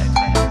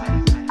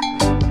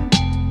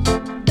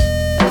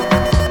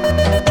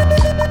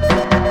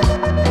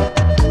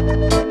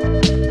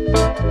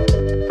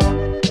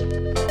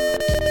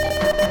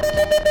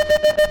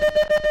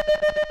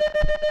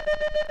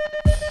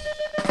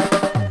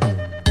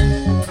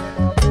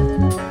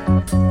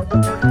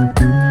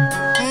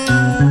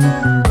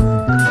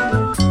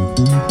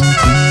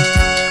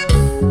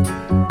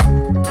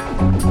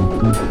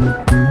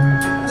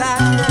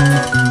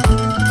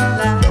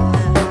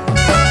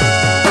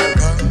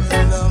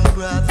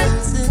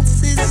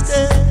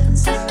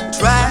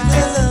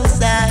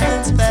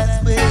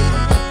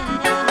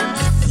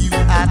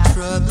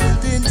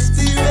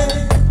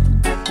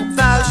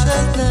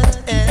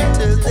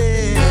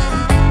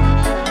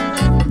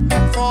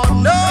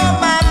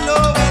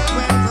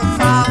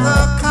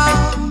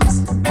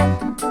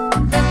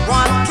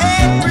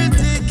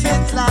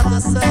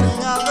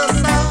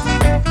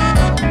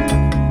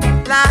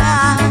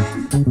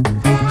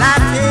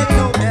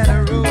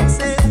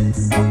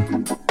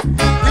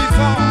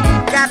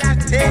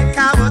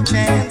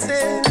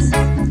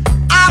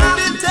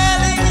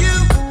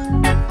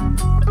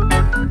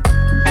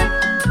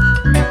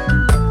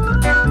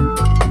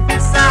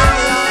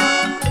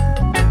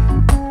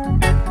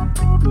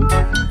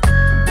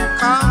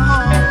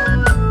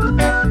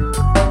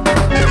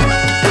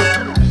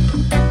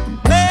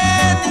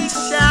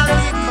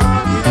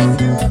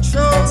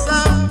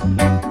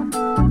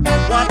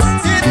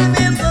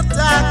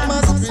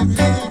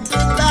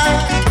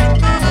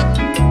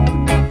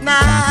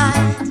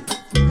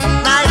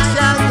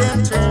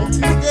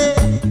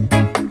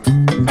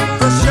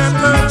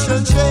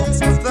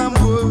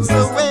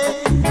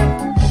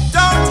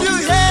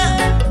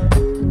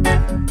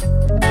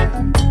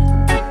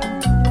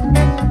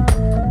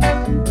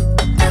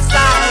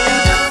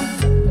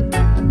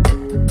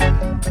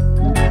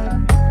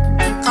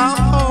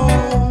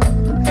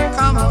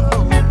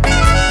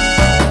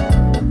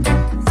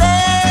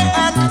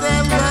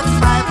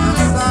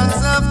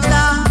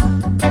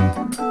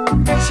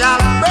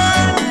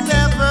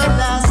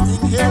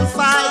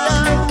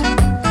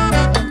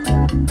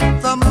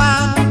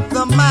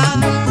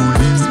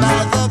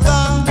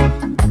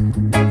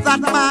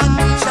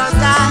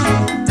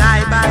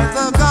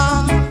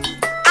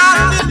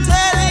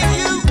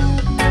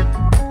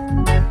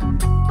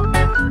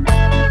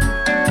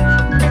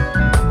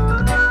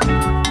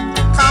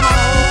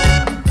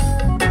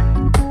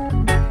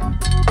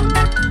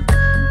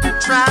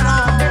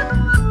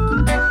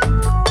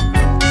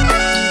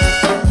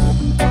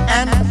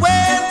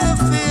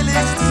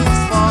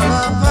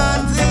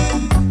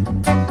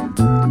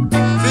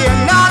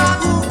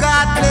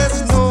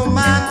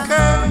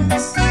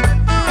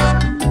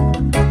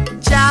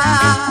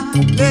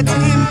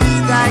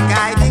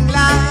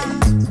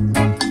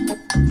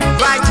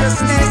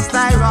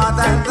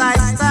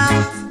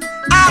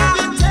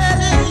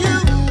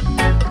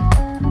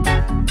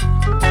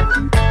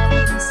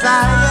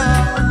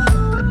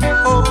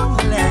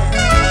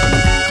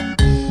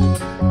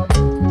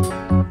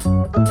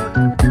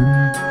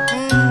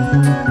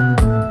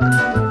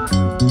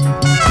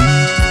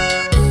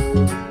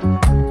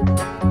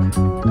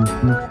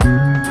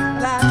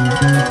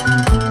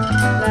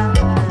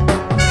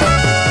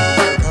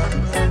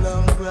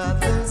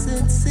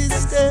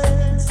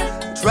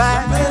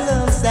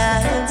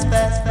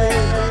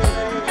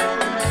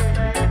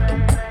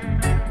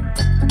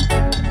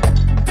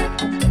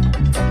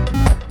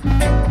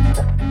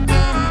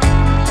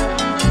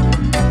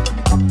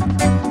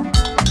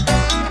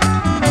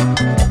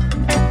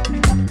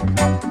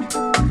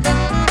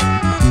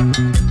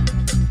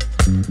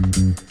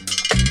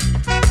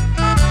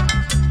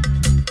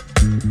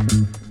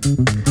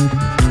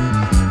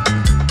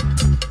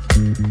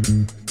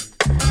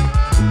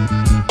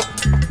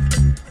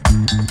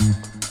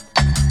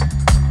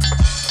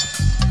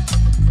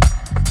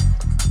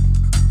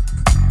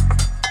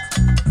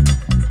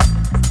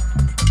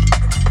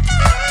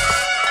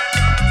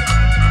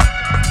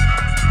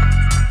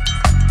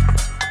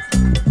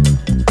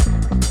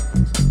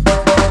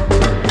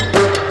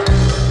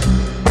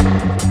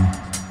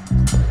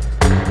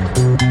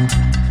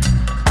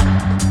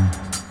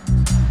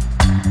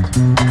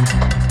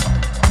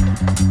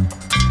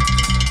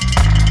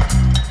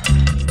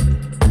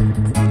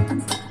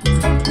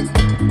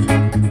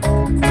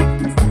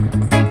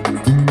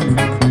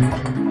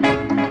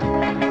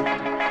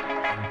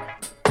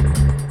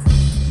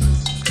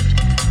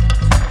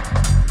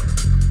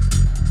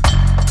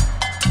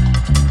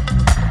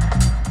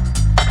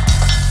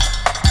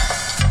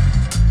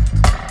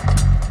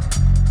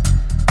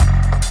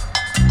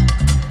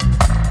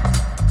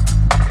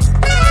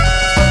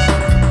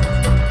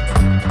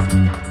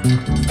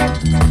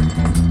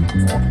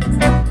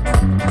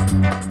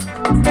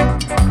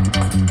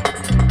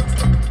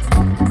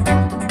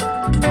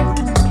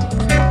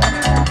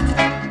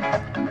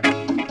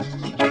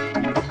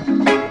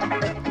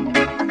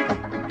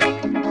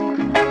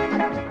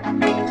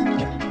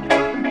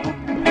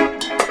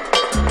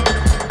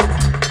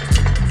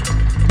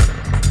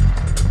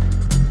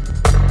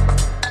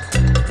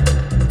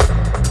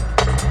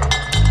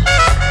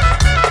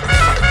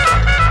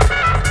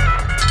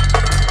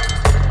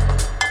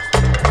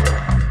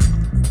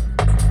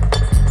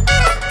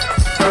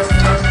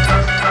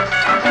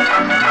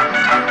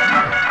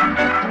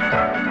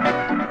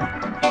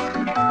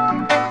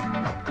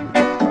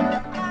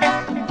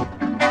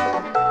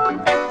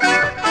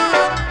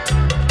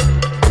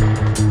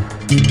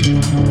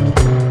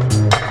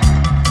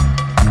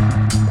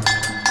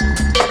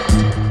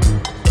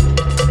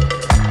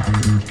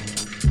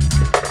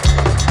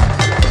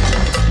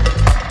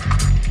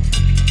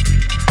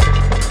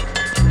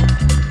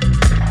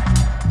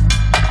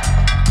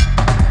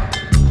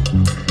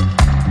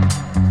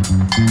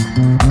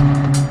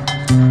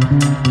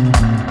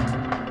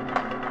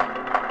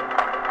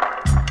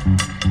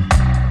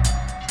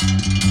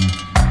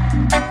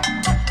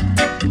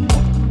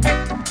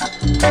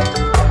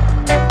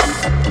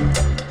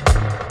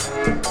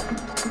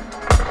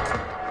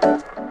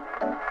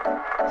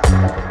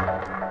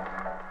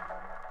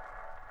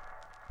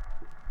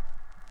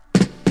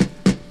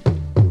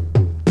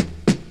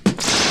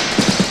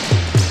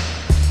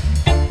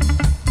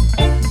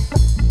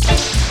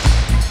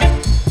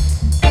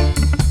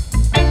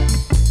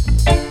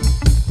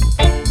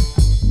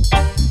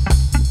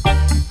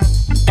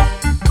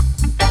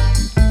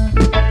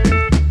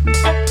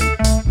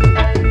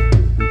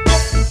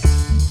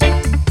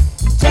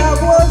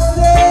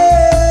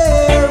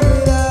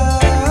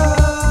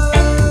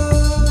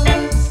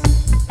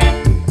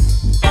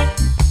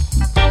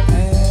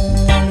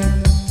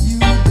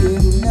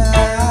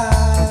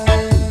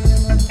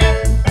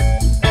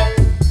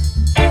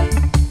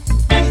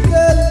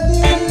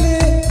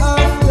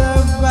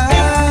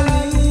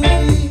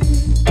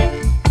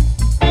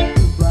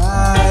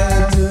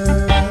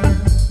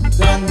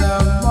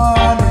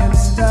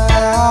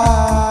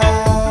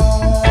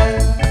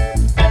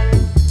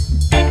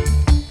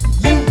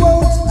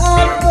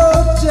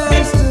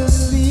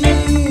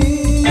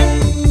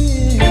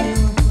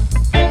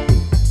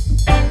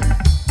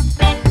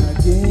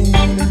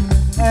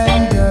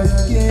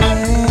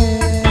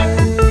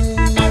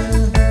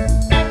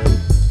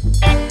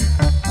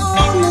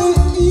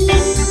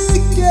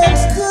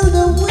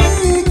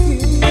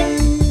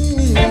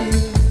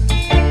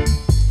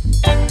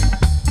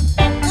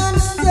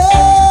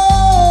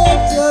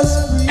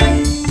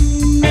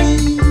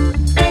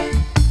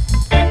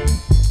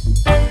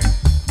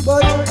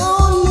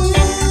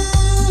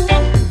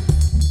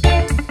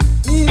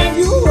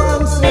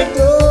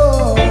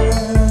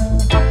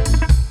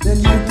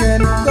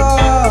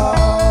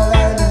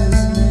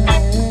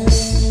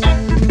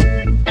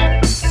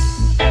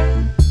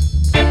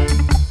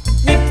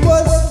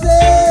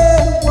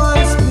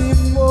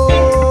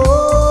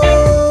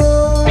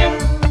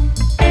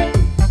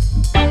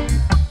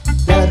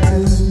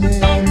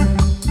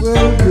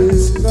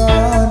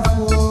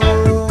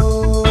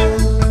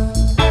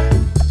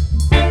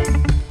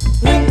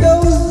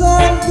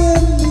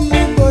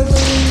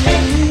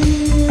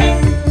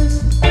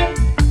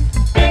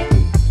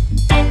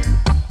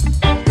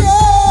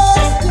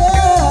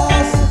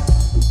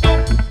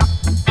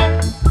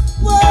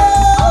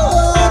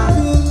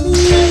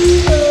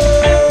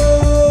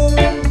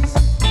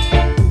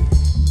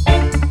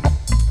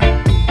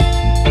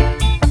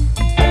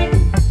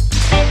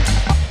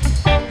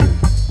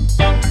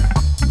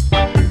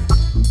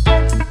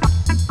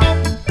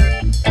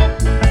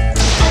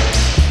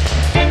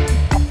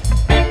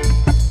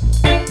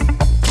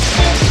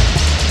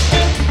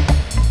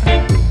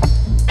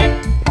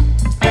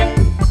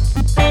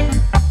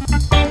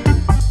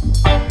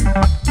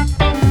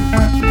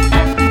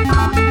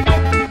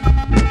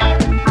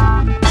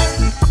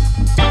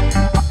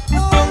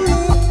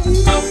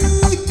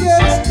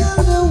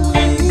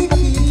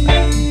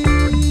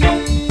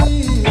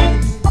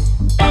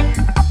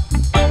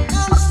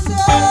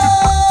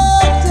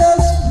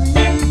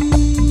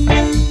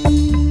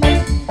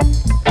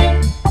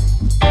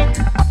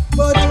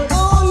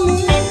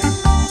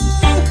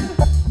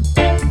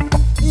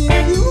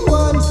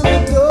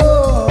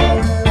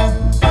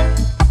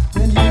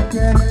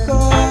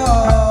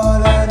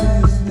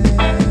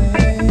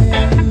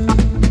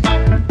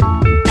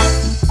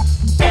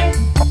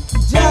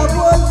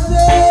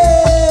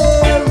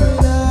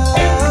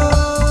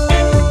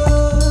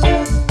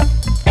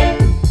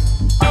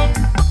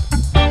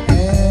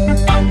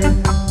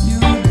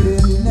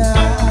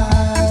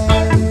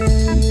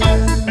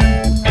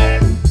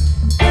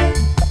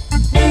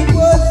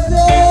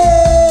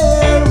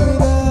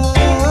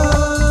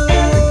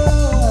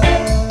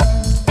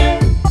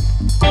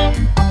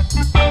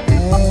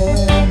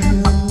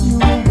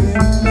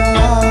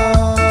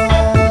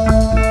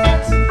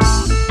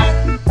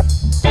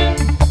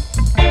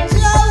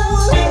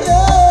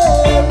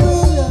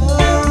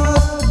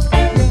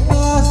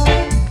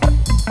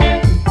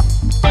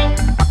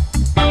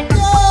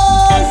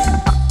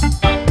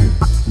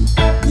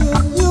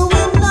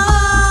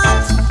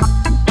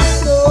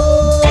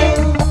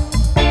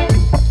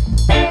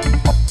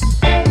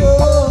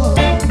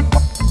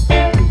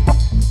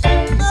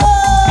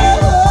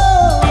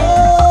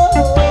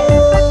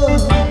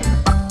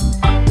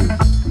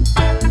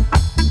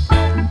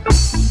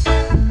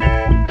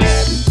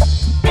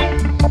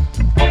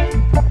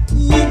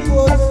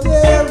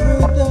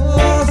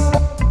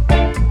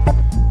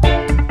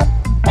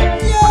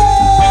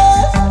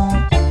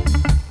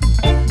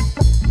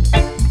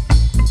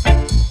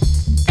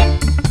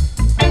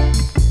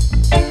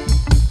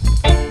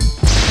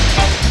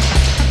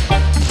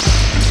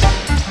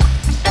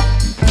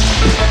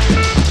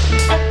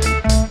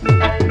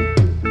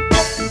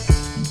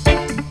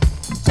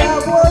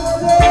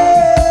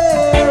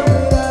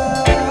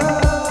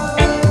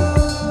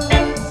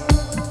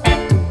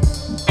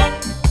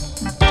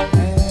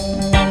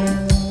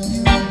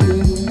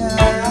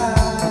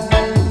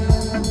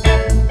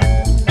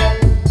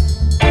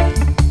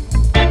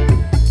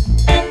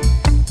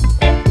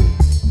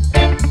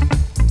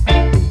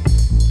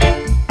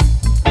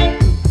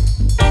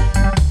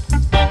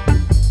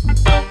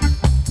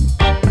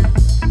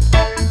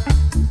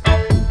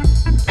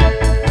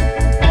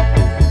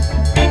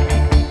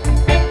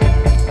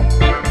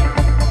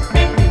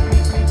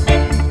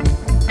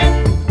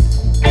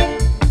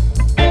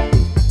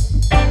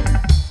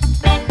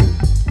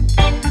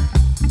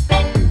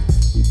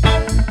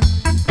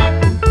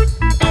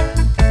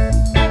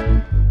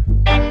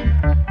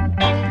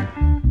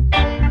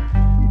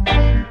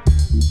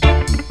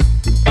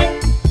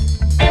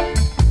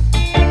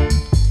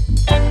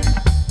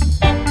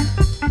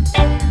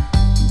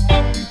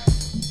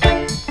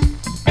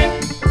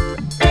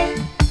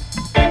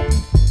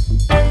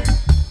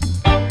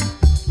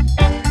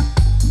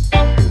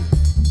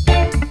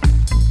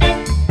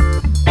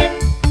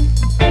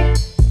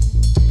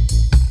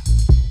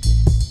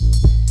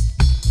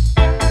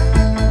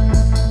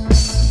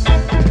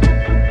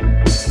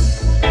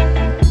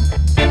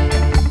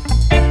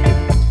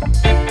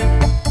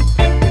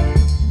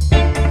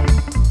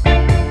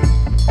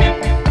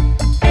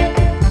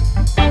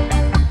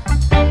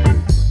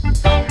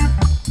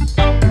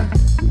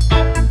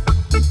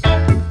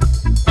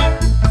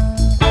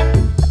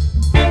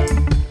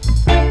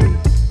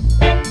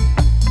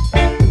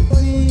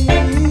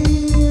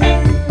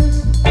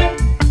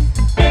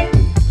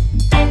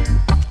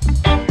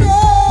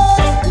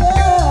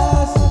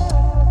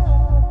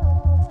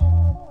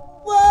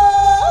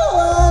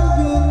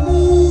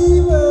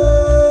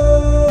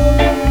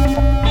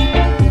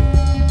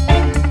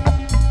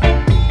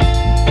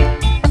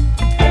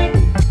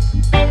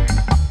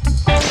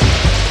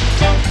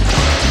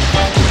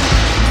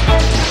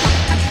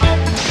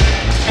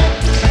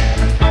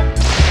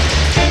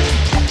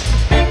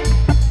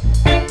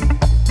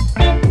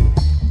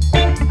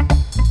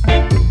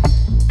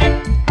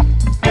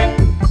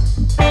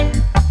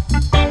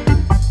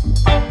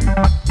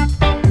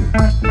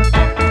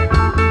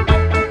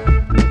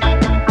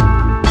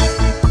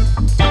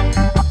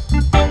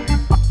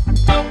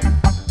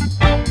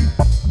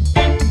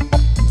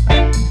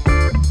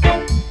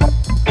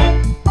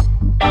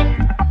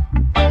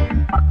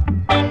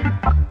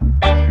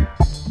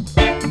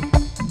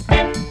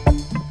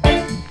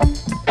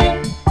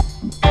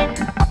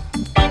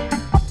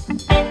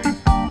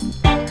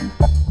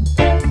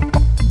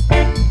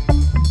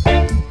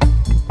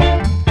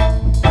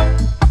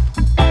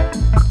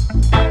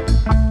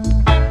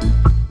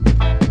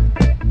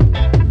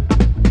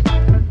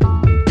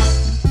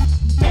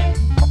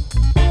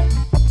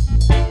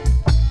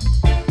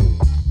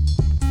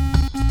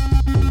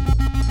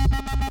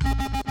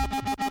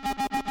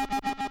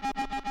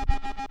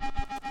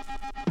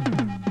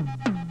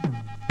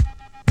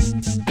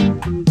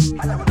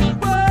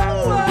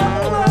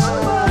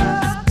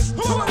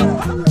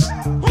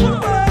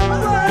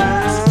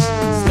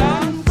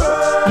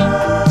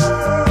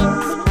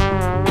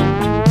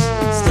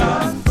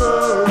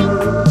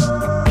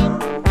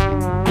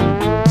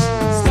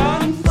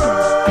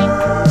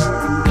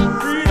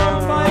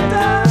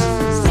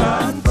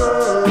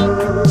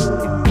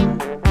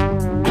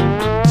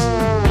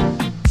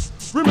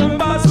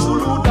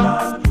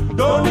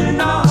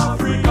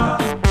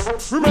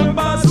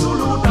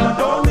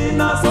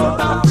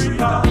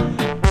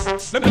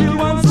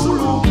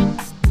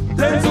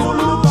 10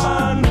 Zulu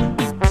band.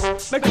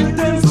 Make it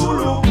 10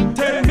 Zulu,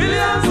 10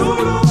 million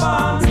Zulu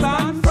band.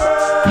 Stand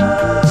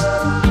firm,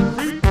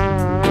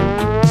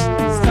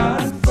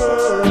 stand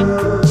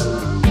firm.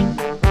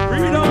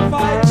 Freedom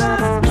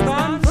fighters,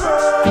 stand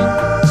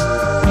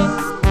firm,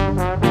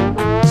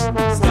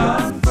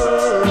 stand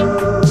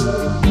firm.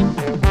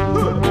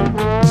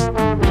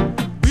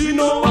 We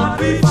know what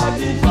we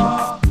fighting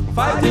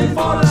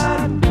for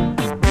land.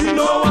 We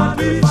know what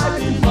we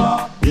fighting for,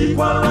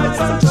 equal rights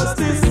and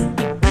justice.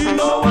 We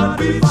know what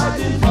we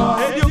fighting for,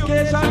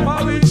 education for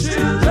our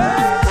children.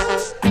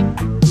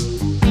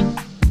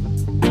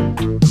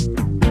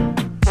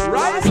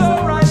 Rise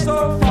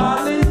up,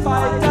 falling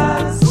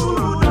fighters.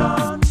 Zulu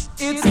dawn.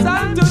 It's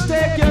time to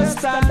take your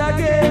stand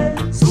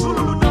again.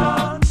 Zulu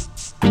dawn.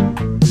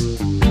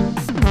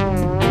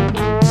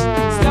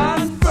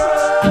 Stand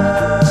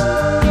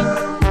firm,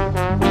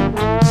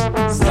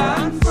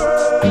 stand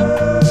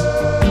firm,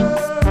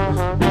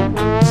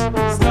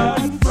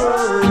 stand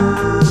firm.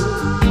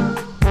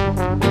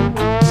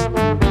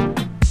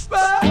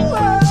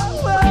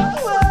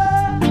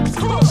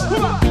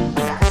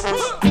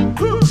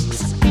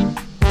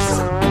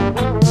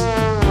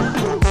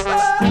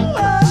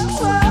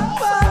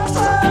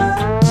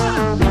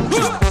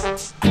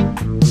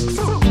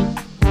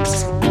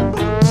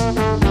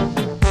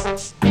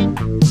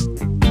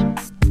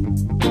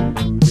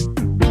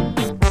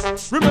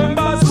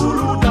 Remember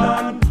Zulu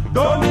dawn,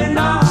 down in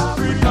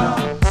Africa.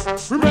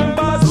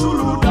 Remember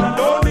Zulu dawn,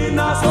 down in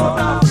South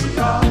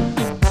Africa.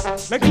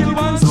 They kill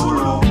one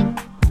Zulu,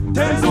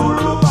 10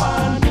 Zulu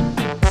band.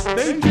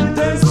 They kill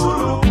 10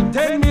 Zulu,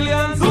 10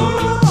 million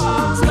Zulu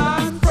band.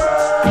 Stand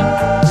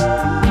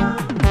firm,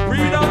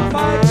 freedom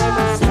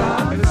fighters,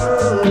 stand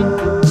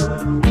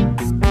firm.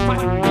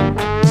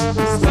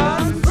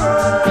 Stand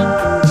firm,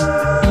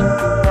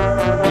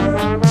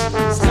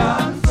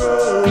 stand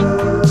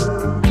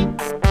firm.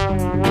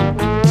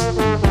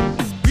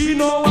 We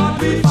know what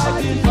we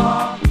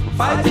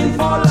fighting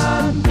for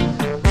land.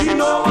 We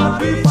know what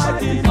we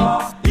fighting for,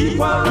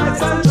 equal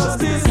rights and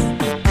justice.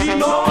 We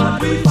know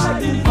what we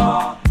fighting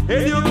for,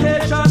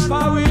 education for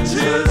our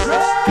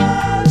children.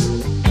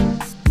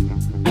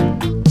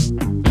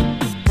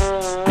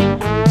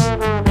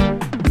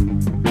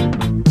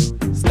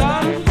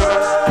 Stand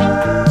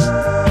firm,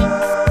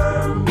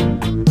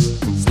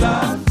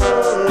 stand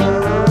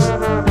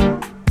firm.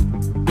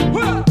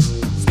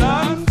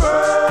 Stand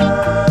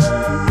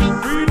firm,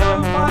 freedom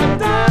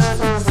fighters,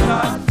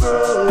 stand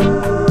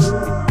firm.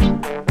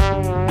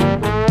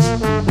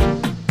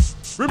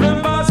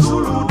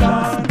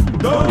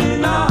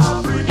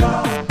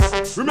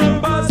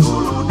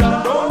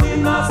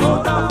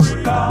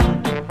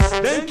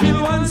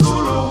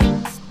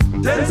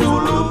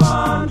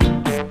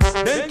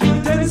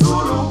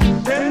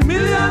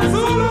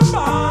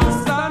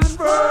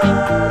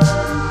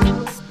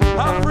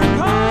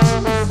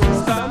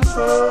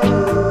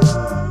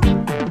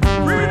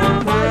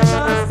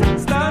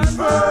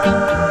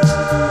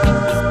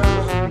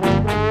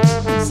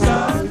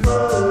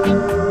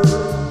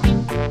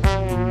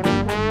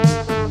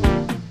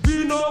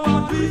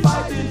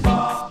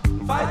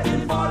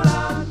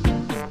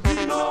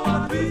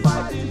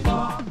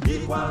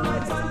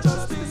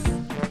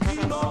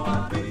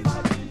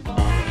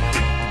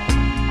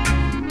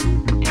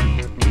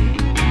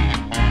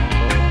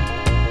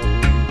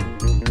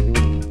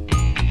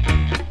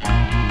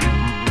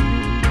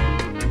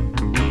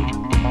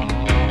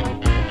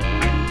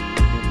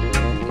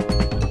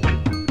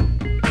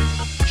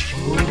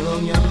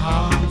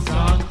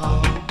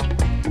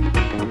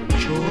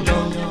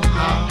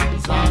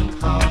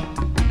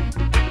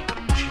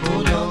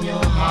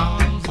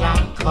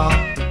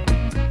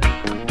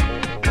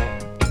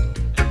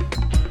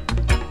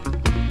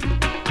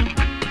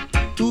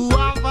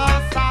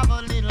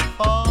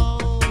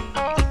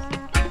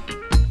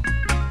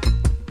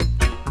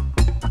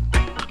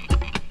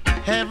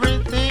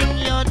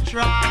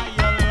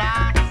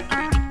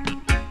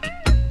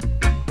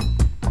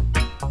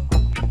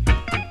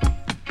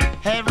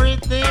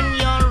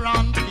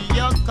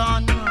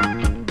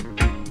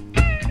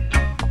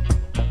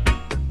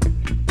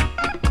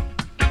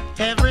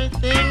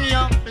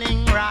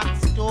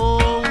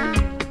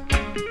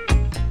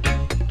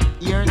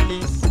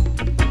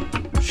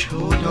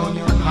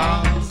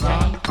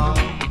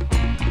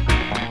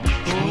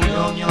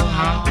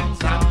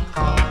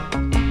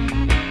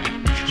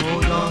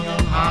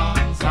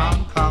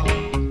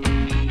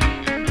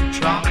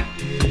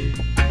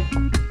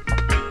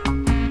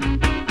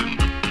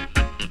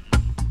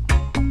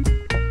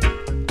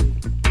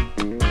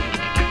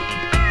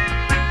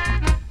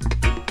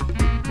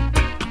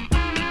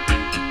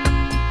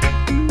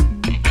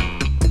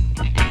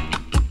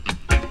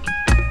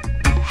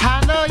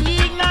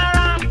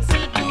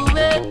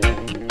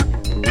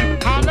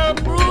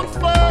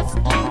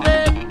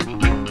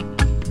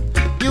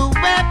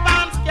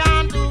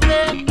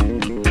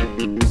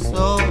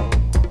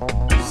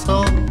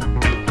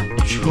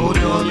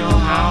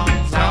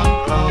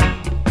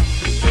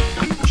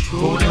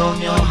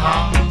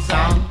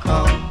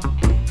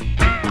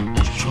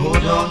 Throw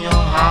down your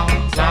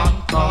hands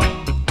and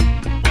come.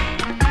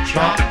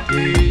 Drop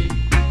it.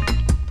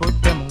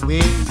 Put them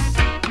away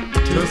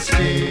to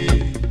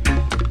stay.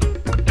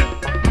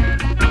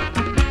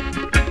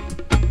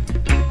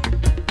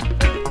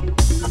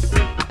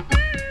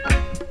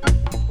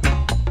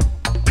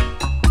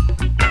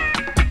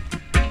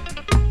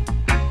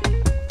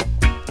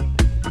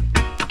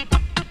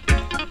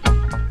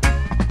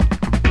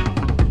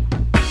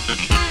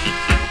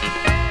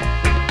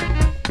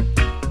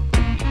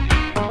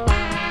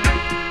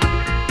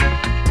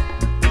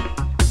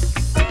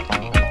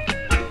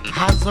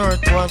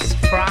 Earth was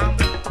from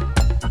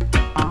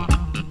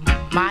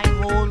my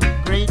whole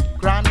great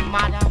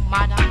grandmother,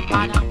 mother,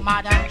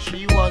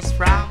 she was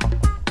from.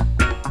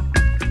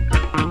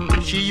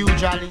 She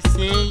usually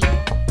say,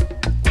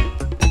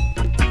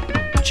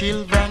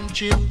 children,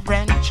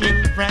 children,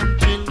 children,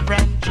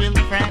 children,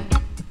 children,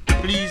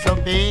 please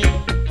obey,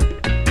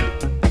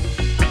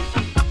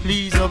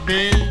 please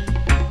obey.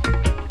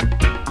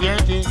 Hear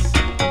this.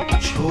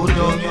 Throw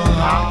down your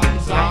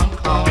hands and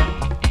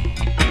come.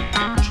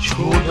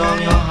 Throw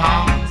down your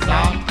hands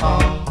and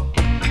come.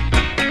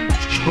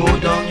 Throw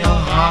down your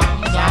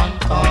hands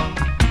and come.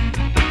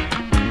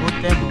 Put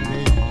them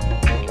away.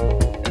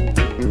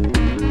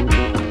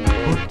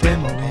 Put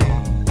them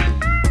away.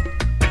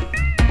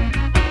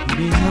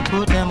 You better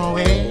put them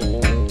away.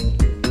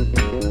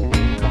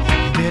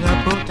 You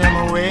better put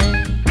them away.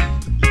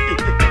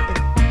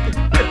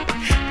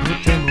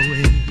 Put them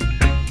away.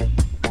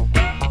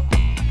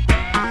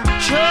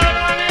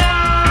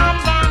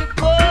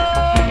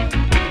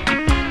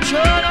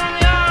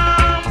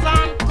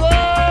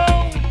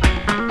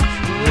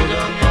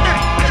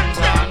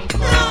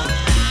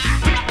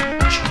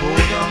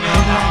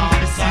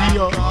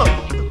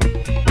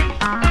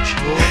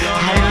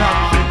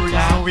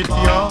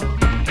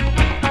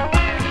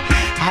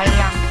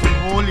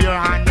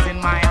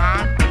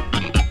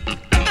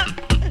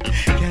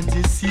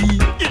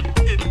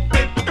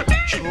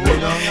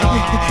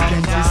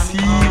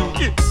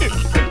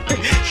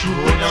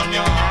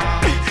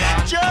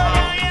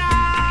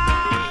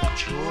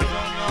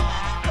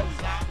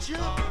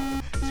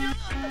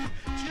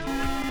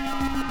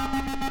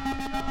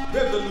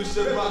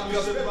 Revolution,